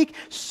 hours a week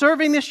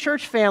serving this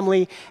church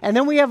family. And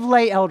then we have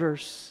lay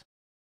elders,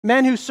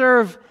 men who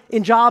serve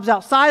in jobs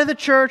outside of the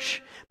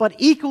church, but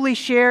equally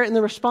share in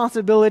the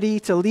responsibility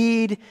to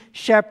lead,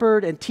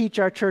 shepherd, and teach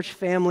our church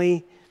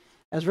family,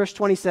 as verse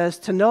 20 says,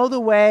 to know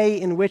the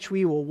way in which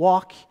we will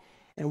walk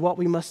and what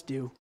we must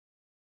do.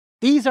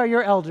 These are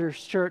your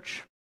elders,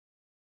 church.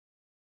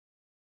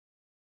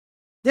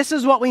 This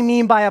is what we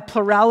mean by a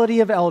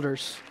plurality of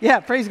elders. Yeah,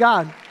 praise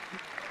God.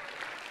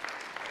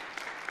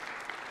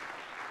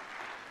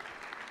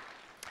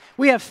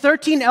 We have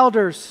 13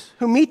 elders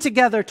who meet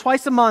together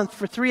twice a month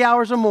for 3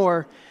 hours or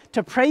more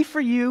to pray for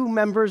you,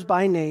 members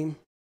by name,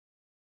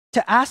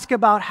 to ask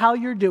about how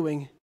you're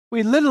doing.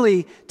 We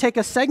literally take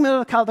a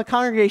segment of the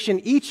congregation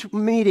each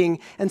meeting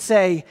and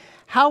say,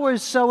 how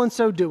is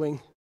so-and-so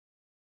doing?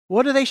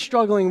 What are they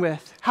struggling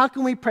with? How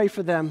can we pray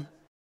for them?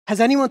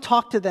 Has anyone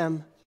talked to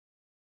them?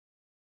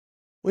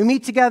 We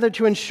meet together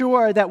to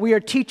ensure that we are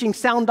teaching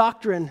sound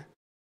doctrine.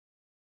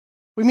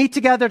 We meet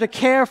together to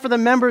care for the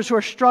members who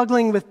are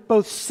struggling with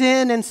both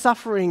sin and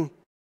suffering.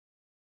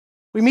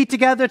 We meet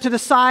together to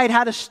decide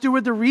how to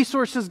steward the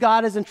resources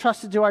God has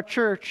entrusted to our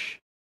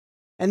church.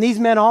 And these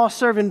men all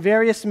serve in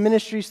various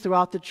ministries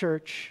throughout the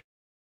church.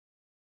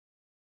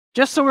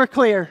 Just so we're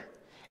clear,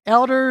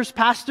 elders,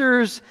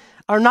 pastors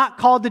are not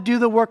called to do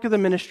the work of the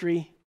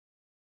ministry.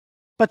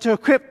 but to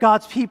equip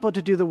God's people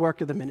to do the work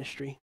of the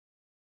ministry.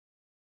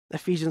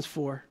 Ephesians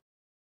 4.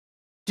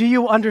 Do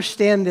you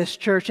understand this,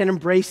 church, and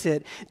embrace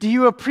it? Do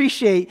you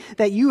appreciate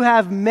that you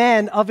have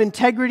men of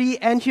integrity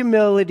and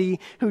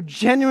humility who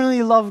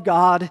genuinely love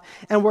God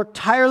and work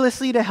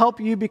tirelessly to help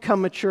you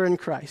become mature in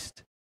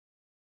Christ?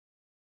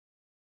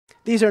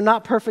 These are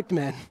not perfect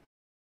men.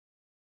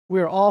 We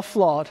are all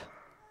flawed.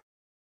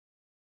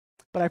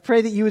 But I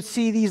pray that you would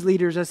see these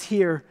leaders as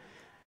here.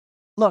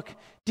 Look,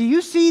 do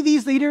you see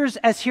these leaders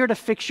as here to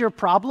fix your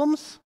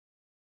problems?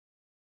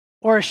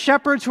 Or as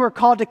shepherds who are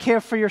called to care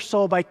for your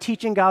soul by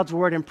teaching God's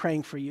word and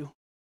praying for you?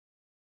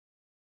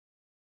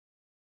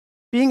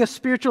 Being a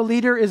spiritual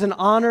leader is an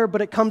honor,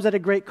 but it comes at a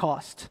great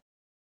cost.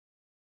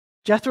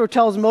 Jethro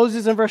tells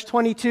Moses in verse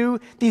 22,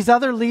 these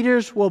other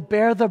leaders will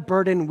bear the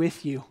burden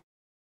with you.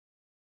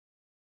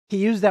 He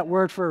used that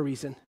word for a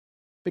reason,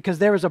 because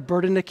there is a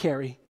burden to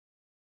carry.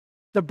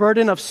 The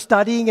burden of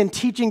studying and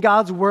teaching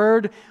God's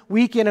word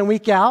week in and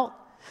week out.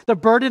 The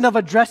burden of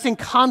addressing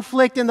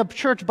conflict in the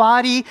church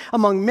body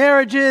among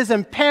marriages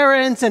and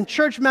parents and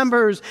church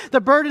members.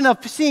 The burden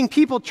of seeing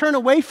people turn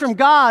away from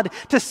God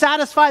to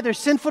satisfy their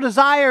sinful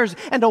desires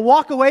and to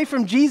walk away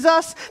from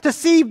Jesus. To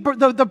see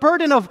the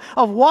burden of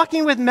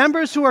walking with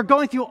members who are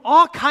going through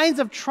all kinds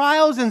of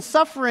trials and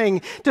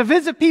suffering. To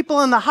visit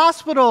people in the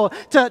hospital.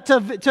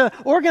 To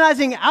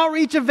organizing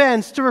outreach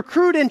events. To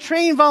recruit and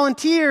train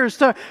volunteers.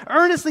 To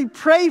earnestly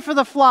pray for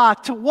the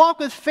flock. To walk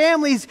with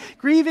families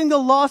grieving the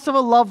loss of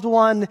a loved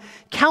one.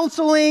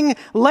 Counseling,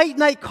 late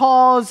night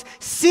calls,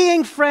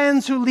 seeing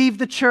friends who leave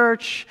the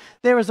church.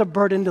 There is a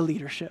burden to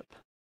leadership.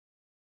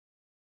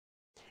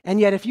 And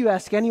yet, if you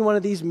ask any one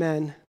of these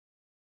men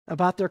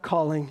about their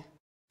calling,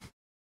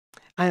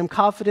 I am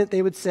confident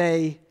they would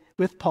say,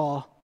 with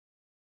Paul,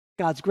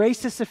 God's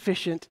grace is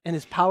sufficient and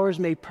his power is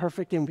made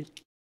perfect in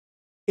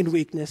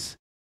weakness,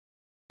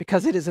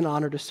 because it is an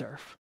honor to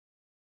serve.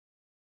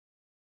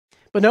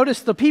 But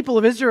notice the people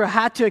of Israel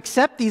had to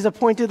accept these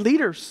appointed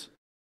leaders.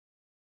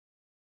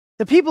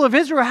 The people of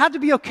Israel had to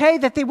be okay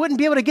that they wouldn't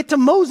be able to get to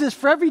Moses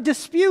for every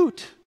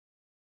dispute.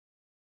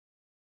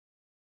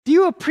 Do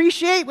you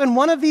appreciate when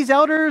one of these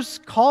elders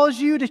calls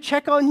you to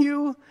check on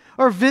you,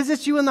 or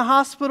visits you in the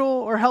hospital,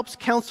 or helps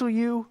counsel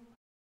you?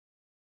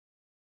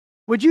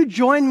 Would you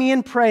join me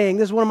in praying?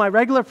 This is one of my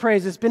regular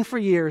prayers, it's been for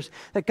years,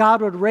 that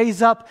God would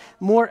raise up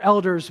more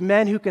elders,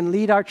 men who can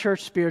lead our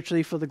church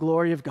spiritually for the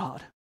glory of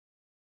God.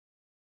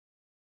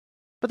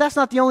 But that's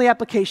not the only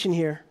application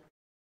here.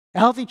 A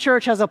healthy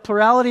church has a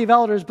plurality of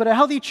elders, but a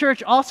healthy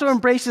church also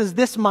embraces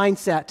this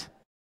mindset.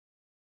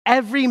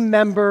 Every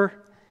member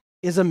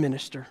is a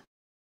minister.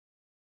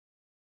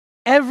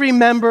 Every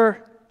member,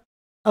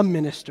 a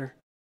minister.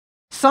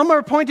 Some are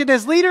appointed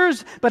as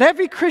leaders, but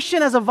every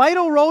Christian has a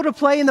vital role to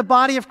play in the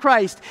body of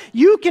Christ.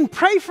 You can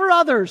pray for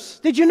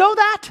others. Did you know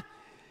that?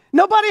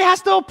 Nobody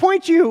has to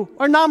appoint you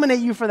or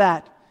nominate you for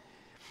that.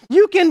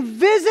 You can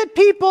visit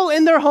people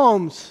in their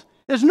homes.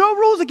 There's no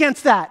rules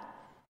against that.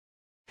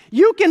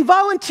 You can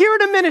volunteer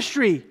in a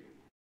ministry.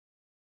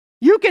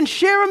 You can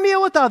share a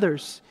meal with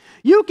others.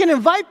 You can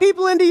invite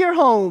people into your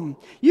home.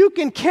 You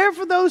can care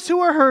for those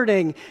who are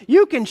hurting.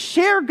 You can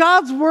share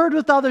God's word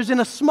with others in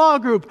a small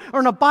group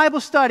or in a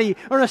Bible study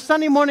or in a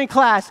Sunday morning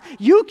class.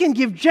 You can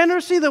give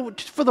generously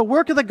for the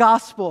work of the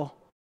gospel.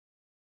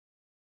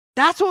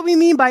 That's what we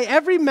mean by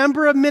every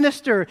member a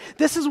minister.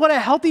 This is what a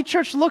healthy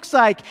church looks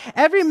like.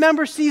 Every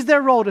member sees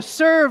their role to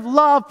serve,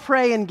 love,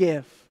 pray, and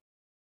give.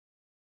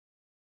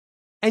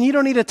 And you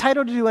don't need a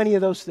title to do any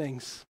of those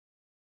things.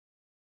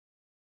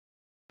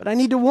 But I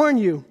need to warn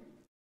you,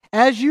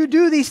 as you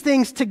do these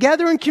things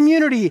together in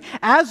community,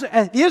 as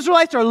the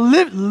Israelites are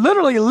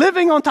literally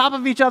living on top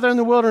of each other in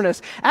the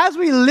wilderness, as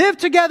we live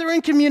together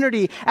in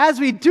community, as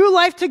we do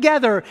life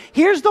together,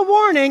 here's the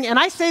warning, and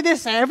I say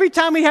this every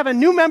time we have a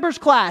new members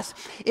class.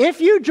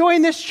 If you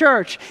join this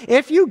church,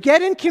 if you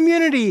get in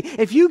community,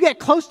 if you get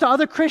close to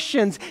other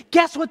Christians,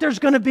 guess what there's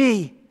going to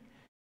be?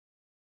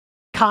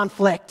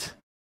 Conflict.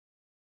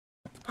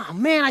 Oh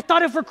man, I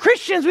thought if we're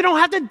Christians, we don't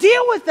have to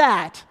deal with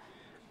that.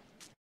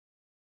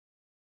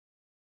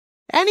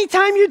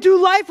 Anytime you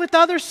do life with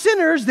other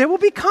sinners, there will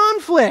be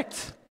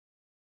conflict.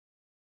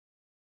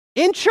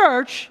 In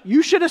church,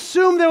 you should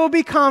assume there will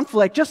be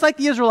conflict, just like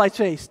the Israelites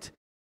faced.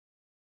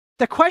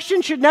 The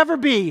question should never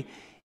be,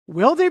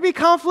 will there be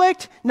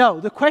conflict? No,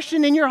 the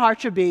question in your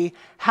heart should be,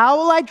 how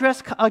will I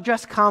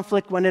address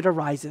conflict when it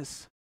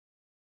arises?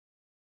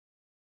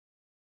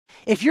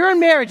 If you're in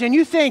marriage and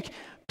you think,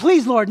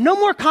 please, Lord, no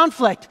more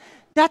conflict,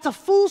 that's a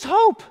fool's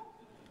hope.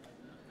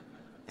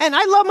 And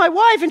I love my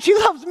wife and she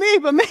loves me,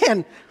 but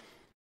man,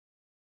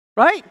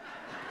 right?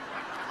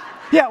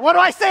 Yeah, what do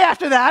I say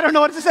after that? I don't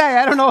know what to say.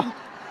 I don't know.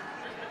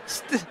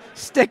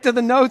 Stick to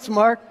the notes,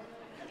 Mark.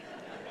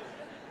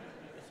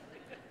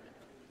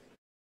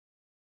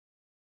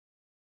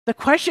 The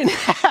question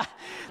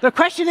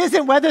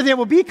isn't whether there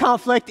will be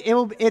conflict.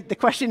 The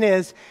question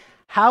is,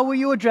 how will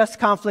you address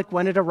conflict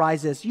when it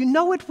arises? You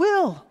know it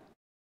will.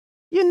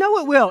 You know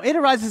it will. It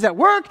arises at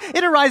work.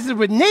 It arises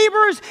with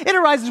neighbors. It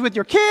arises with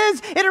your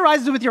kids. It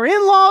arises with your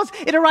in-laws.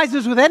 It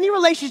arises with any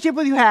relationship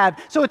that you have.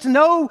 So it's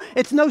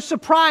no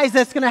surprise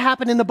that's going to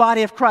happen in the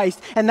body of Christ.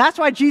 And that's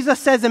why Jesus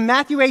says in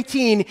Matthew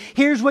 18,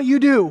 here's what you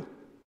do.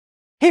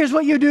 Here's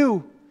what you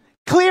do.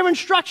 Clear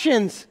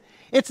instructions.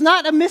 It's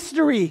not a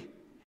mystery.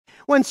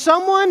 When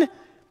someone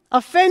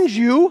offends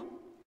you,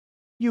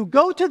 you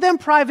go to them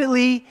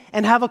privately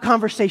and have a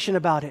conversation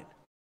about it.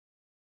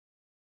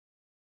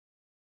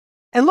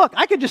 And look,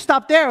 I could just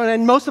stop there,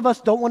 and most of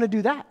us don't want to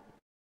do that.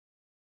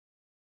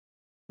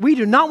 We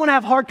do not want to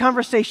have hard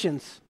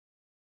conversations.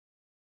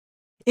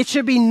 It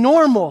should be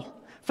normal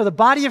for the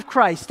body of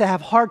Christ to have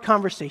hard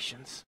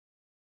conversations.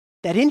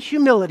 That in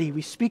humility,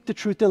 we speak the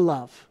truth in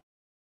love.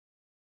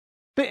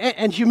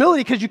 And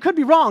humility, because you could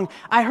be wrong.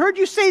 I heard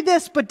you say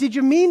this, but did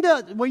you mean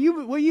to, were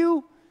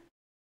you?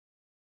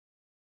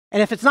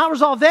 And if it's not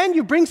resolved then,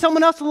 you bring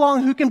someone else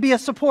along who can be a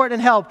support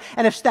and help.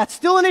 And if that's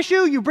still an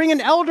issue, you bring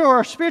an elder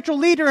or a spiritual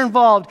leader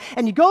involved.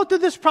 And you go through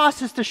this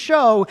process to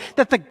show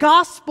that the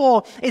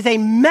gospel is a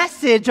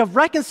message of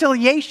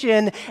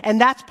reconciliation,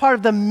 and that's part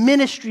of the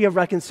ministry of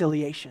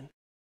reconciliation.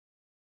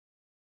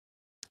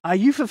 Are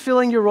you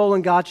fulfilling your role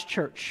in God's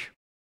church?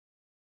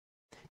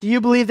 Do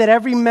you believe that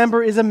every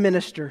member is a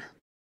minister?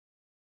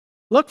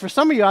 Look, for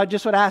some of you, I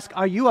just would ask,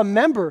 are you a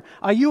member?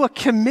 Are you a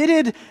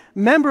committed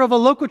member of a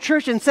local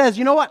church and says,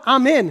 you know what,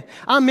 I'm in.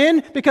 I'm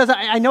in because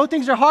I know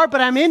things are hard,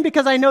 but I'm in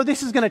because I know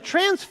this is going to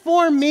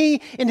transform me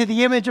into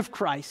the image of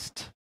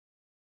Christ.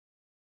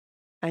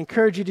 I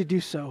encourage you to do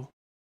so.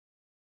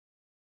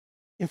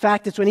 In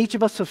fact, it's when each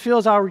of us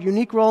fulfills our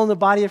unique role in the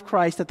body of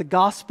Christ that the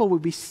gospel will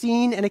be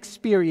seen and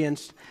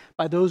experienced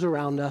by those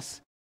around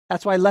us.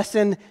 That's why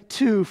lesson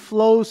 2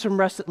 flows from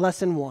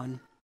lesson 1.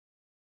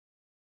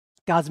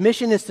 God's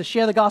mission is to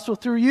share the gospel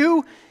through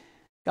you.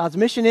 God's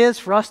mission is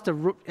for us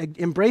to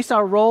embrace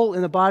our role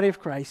in the body of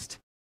Christ.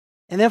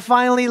 And then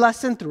finally,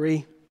 lesson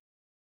 3.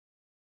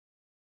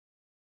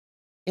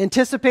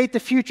 Anticipate the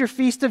future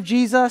feast of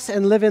Jesus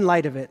and live in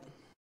light of it.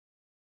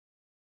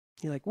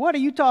 You're like, what are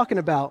you talking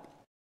about?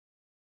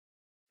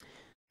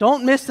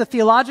 Don't miss the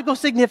theological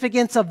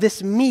significance of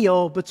this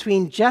meal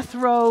between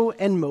Jethro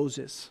and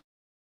Moses.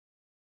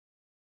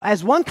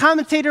 As one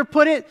commentator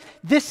put it,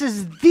 this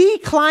is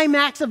the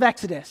climax of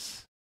Exodus.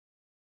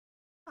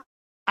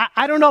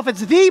 I don't know if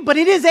it's but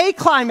it is a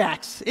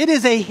climax. It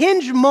is a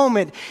hinge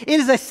moment. It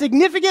is a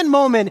significant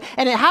moment,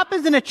 and it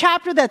happens in a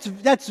chapter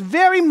that's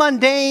very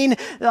mundane,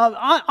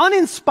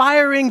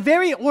 uninspiring,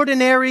 very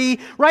ordinary,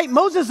 right?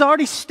 Moses is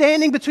already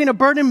standing in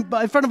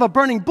front of a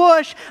burning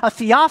bush, a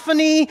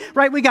theophany,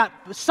 right? We got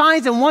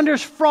signs and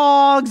wonders,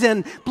 frogs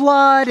and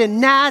blood and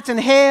gnats and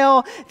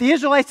hail. The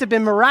Israelites have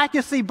been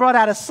miraculously brought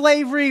out of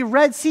slavery,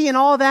 Red Sea and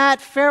all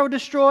that, Pharaoh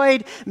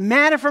destroyed,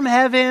 manna from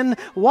heaven,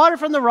 water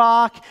from the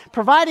rock,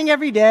 providing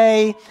every day.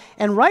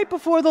 And right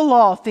before the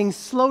law, things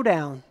slow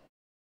down.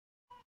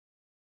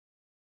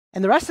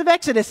 And the rest of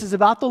Exodus is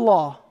about the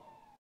law.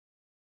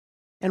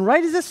 And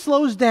right as it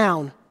slows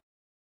down,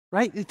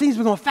 right, things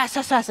were going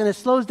fast, and it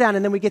slows down,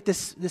 and then we get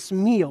this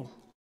meal,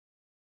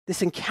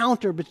 this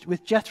encounter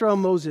with Jethro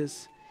and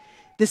Moses,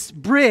 this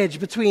bridge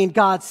between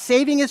God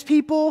saving his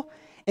people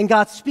and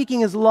God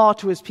speaking his law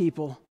to his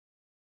people.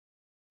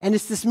 And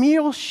it's this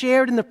meal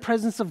shared in the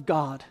presence of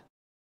God.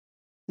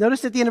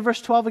 Notice at the end of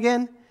verse 12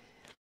 again,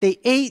 they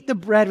ate the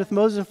bread with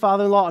Moses and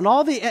father-in-law and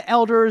all the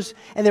elders,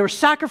 and there were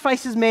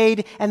sacrifices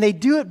made, and they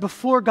do it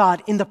before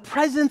God, in the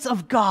presence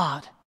of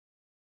God.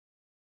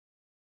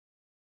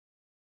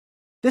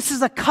 This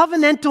is a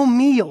covenantal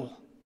meal.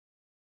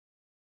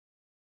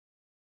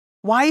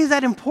 Why is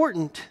that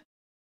important?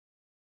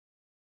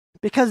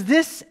 Because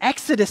this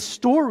Exodus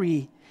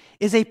story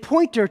is a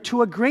pointer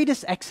to a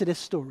greatest Exodus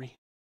story.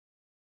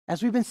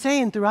 As we've been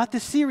saying throughout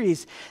this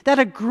series, that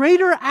a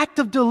greater act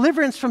of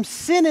deliverance from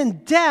sin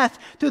and death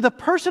through the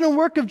person and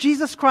work of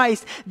Jesus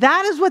Christ,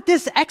 that is what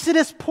this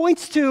Exodus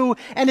points to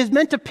and is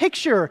meant to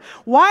picture.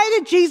 Why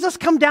did Jesus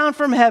come down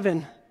from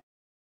heaven?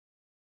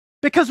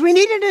 Because we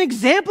needed an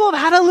example of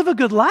how to live a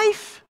good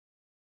life?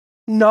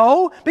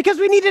 No. Because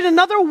we needed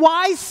another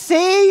wise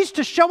sage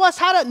to show us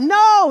how to?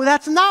 No,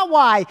 that's not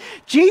why.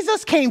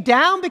 Jesus came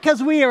down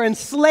because we are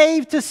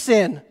enslaved to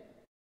sin.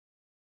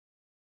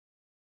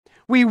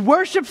 We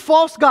worship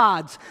false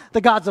gods,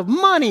 the gods of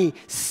money,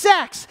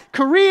 sex,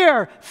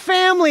 career,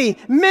 family,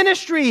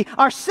 ministry,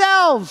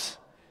 ourselves.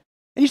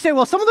 And you say,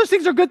 well, some of those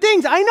things are good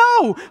things. I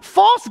know.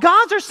 False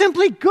gods are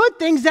simply good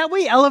things that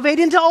we elevate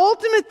into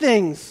ultimate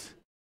things.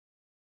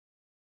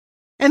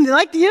 And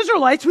like the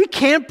Israelites, we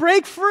can't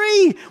break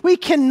free. We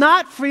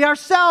cannot free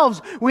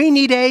ourselves. We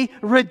need a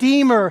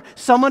redeemer,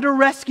 someone to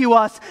rescue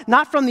us,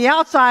 not from the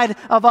outside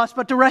of us,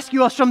 but to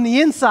rescue us from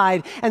the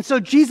inside. And so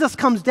Jesus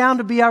comes down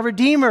to be our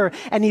redeemer,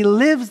 and he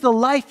lives the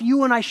life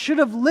you and I should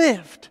have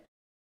lived.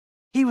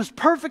 He was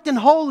perfect and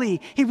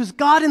holy. He was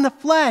God in the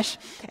flesh,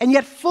 and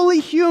yet fully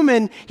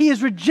human. He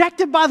is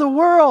rejected by the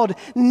world,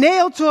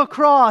 nailed to a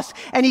cross,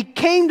 and he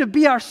came to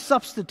be our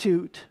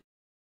substitute.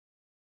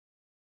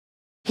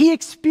 He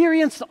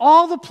experienced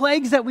all the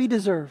plagues that we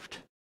deserved.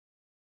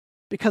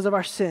 because of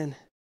our sin.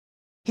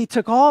 He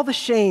took all the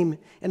shame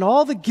and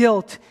all the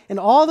guilt and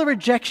all the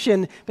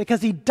rejection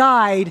because he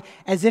died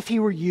as if he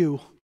were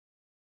you.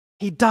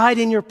 He died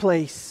in your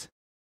place.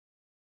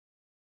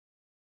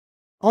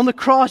 On the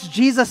cross,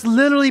 Jesus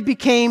literally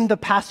became the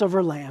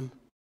Passover lamb.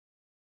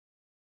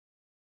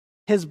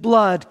 His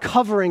blood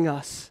covering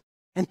us.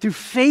 And through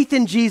faith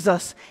in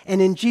Jesus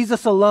and in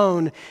Jesus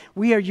alone,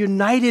 we are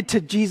united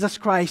to Jesus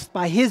Christ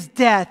by his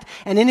death,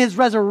 and in his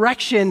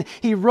resurrection,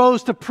 he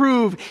rose to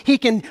prove he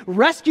can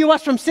rescue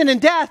us from sin and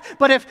death.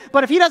 But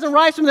if he doesn't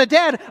rise from the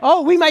dead,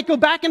 we might go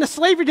back into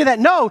slavery to that.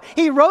 No,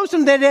 he rose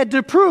from the dead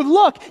to prove,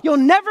 look, you'll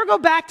never go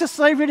back to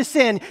slavery to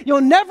sin.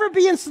 You'll never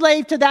be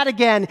enslaved to that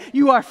again.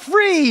 You are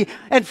free,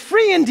 and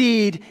free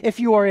indeed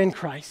if you are in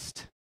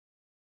Christ.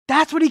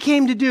 That's what he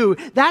came to do.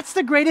 That's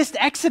the greatest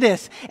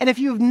exodus. And if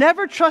you've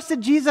never trusted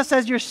Jesus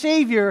as your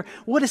Savior,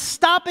 what is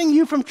stopping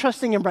you from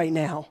trusting him right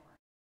now?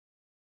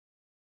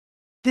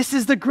 This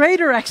is the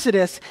greater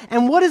exodus.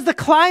 And what is the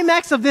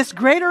climax of this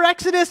greater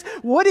exodus?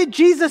 What did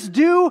Jesus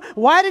do?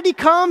 Why did he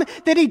come?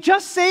 Did he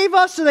just save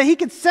us so that he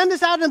could send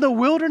us out into the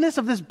wilderness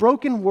of this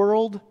broken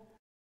world?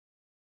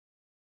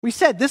 We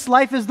said this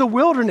life is the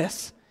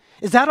wilderness.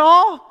 Is that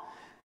all?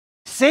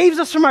 Saves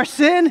us from our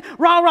sin,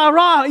 rah, rah,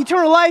 rah,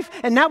 eternal life,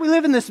 and now we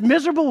live in this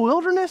miserable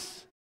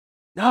wilderness?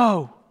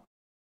 No,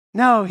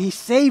 he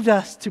saved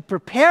us to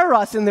prepare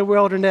us in the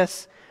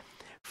wilderness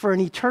for an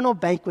eternal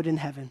banquet in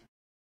heaven.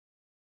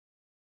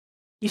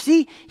 You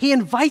see, he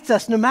invites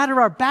us, no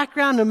matter our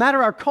background, no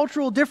matter our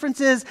cultural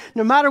differences,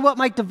 no matter what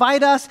might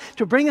divide us,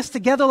 to bring us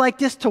together like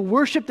this to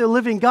worship the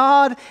living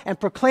God and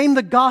proclaim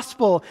the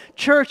gospel.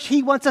 Church,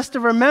 he wants us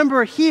to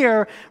remember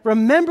here,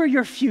 remember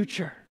your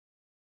future.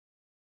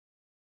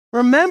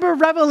 Remember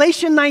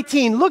Revelation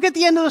 19. Look at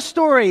the end of the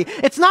story.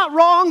 It's not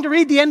wrong to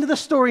read the end of the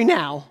story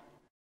now.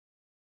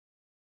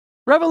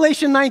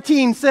 Revelation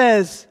 19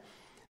 says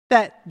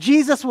that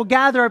Jesus will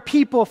gather a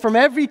people from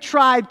every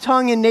tribe,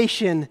 tongue, and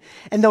nation,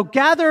 and they'll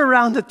gather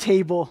around a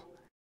table,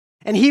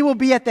 and he will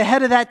be at the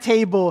head of that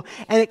table,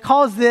 and it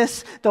calls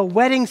this the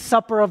wedding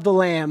supper of the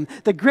Lamb,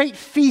 the great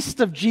feast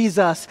of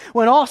Jesus,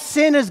 when all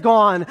sin is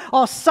gone,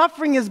 all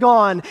suffering is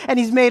gone, and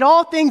he's made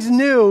all things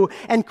new,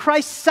 and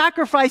Christ's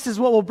sacrifice is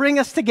what will bring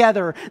us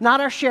together. Not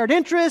our shared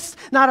interests,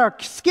 not our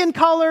skin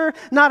color,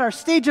 not our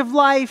stage of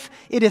life.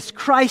 It is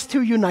Christ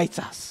who unites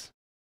us.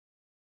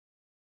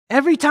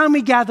 Every time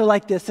we gather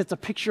like this, it's a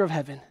picture of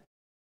heaven.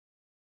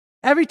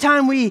 Every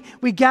time we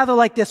gather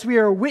like this, we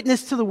are a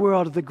witness to the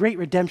world of the great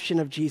redemption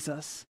of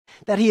Jesus,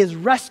 that he has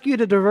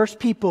rescued a diverse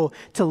people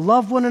to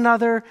love one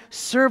another,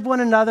 serve one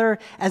another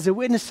as a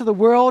witness to the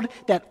world,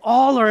 that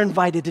all are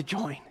invited to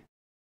join.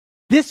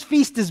 This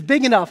feast is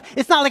big enough.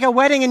 It's not like a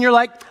wedding and you're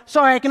like,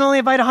 sorry, I can only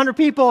invite 100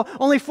 people,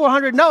 only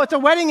 400. No, it's a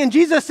wedding and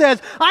Jesus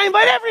says, I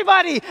invite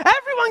everybody.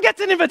 Everyone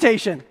gets an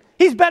invitation.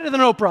 He's better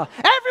than Oprah.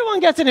 Everyone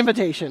gets an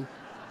invitation.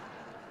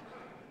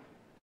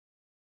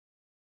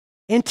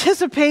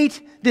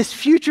 Anticipate this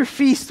future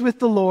feast with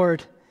the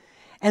Lord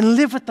and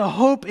live with the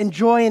hope and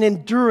joy and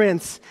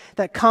endurance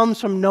that comes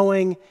from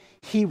knowing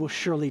he will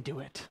surely do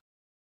it.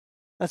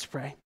 Let's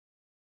pray.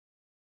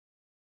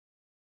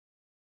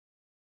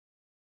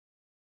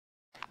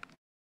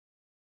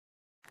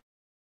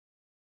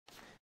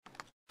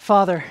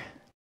 Father,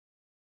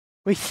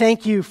 we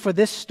thank you for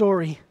this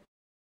story.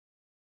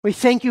 We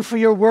thank you for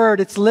your word.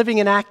 It's living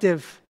and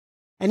active.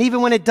 And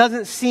even when it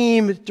doesn't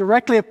seem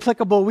directly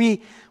applicable,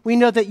 we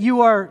know that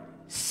you are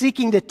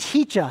seeking to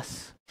teach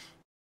us,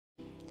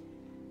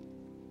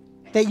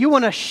 that you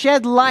want to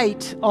shed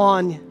light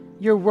on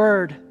your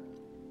word,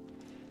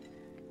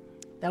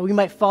 that we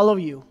might follow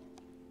you.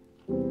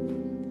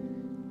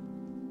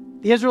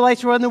 The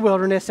Israelites were in the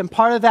wilderness, and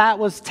part of that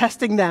was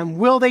testing them.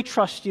 Will they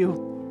trust you?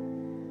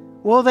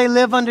 Will they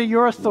live under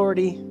your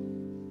authority?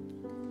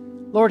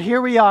 Lord, here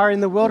we are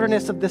in the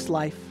wilderness of this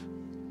life.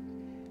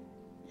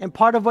 And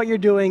part of what you're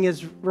doing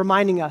is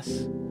reminding us,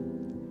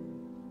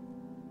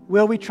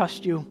 will we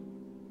trust you?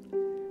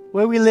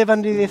 Will we live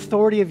under the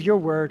authority of your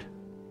word?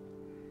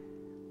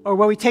 Or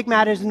will we take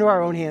matters into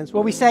our own hands?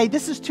 Will we say,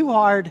 this is too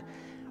hard,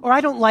 or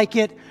I don't like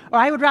it, or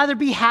I would rather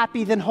be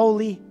happy than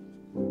holy?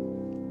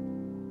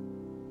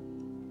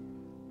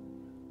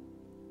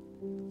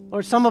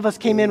 Lord, some of us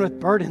came in with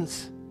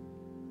burdens.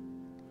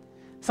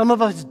 Some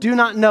of us do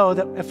not know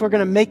that if we're going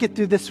to make it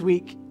through this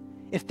week,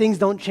 if things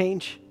don't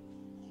change.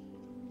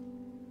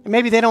 And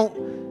maybe they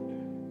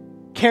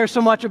don't care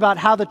so much about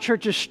how the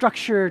church is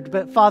structured,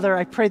 but Father,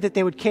 I pray that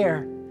they would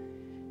care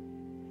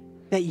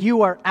that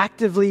you are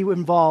actively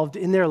involved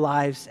in their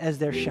lives as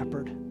their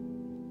shepherd.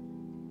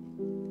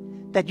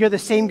 That you're the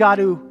same God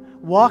who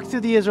walked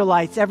through the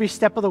Israelites every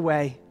step of the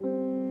way.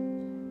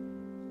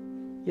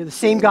 You're the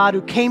same God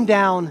who came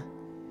down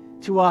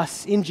to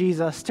us in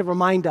Jesus to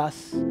remind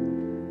us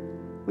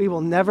we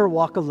will never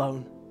walk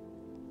alone.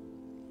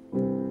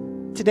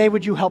 Today,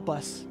 would you help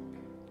us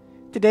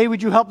Today,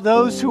 would you help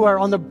those who are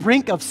on the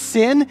brink of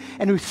sin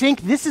and who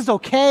think this is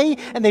okay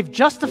and they've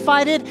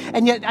justified it?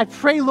 And yet I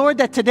pray, Lord,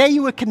 that today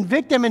you would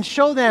convict them and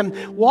show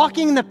them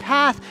walking the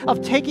path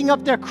of taking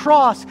up their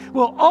cross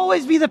will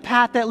always be the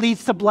path that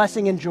leads to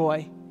blessing and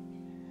joy,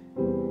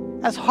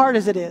 as hard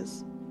as it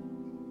is.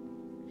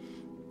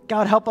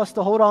 God, help us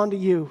to hold on to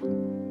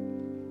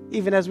you,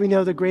 even as we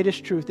know the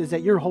greatest truth is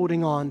that you're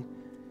holding on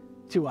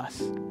to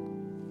us.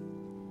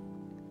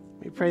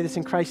 We pray this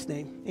in Christ's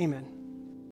name. Amen.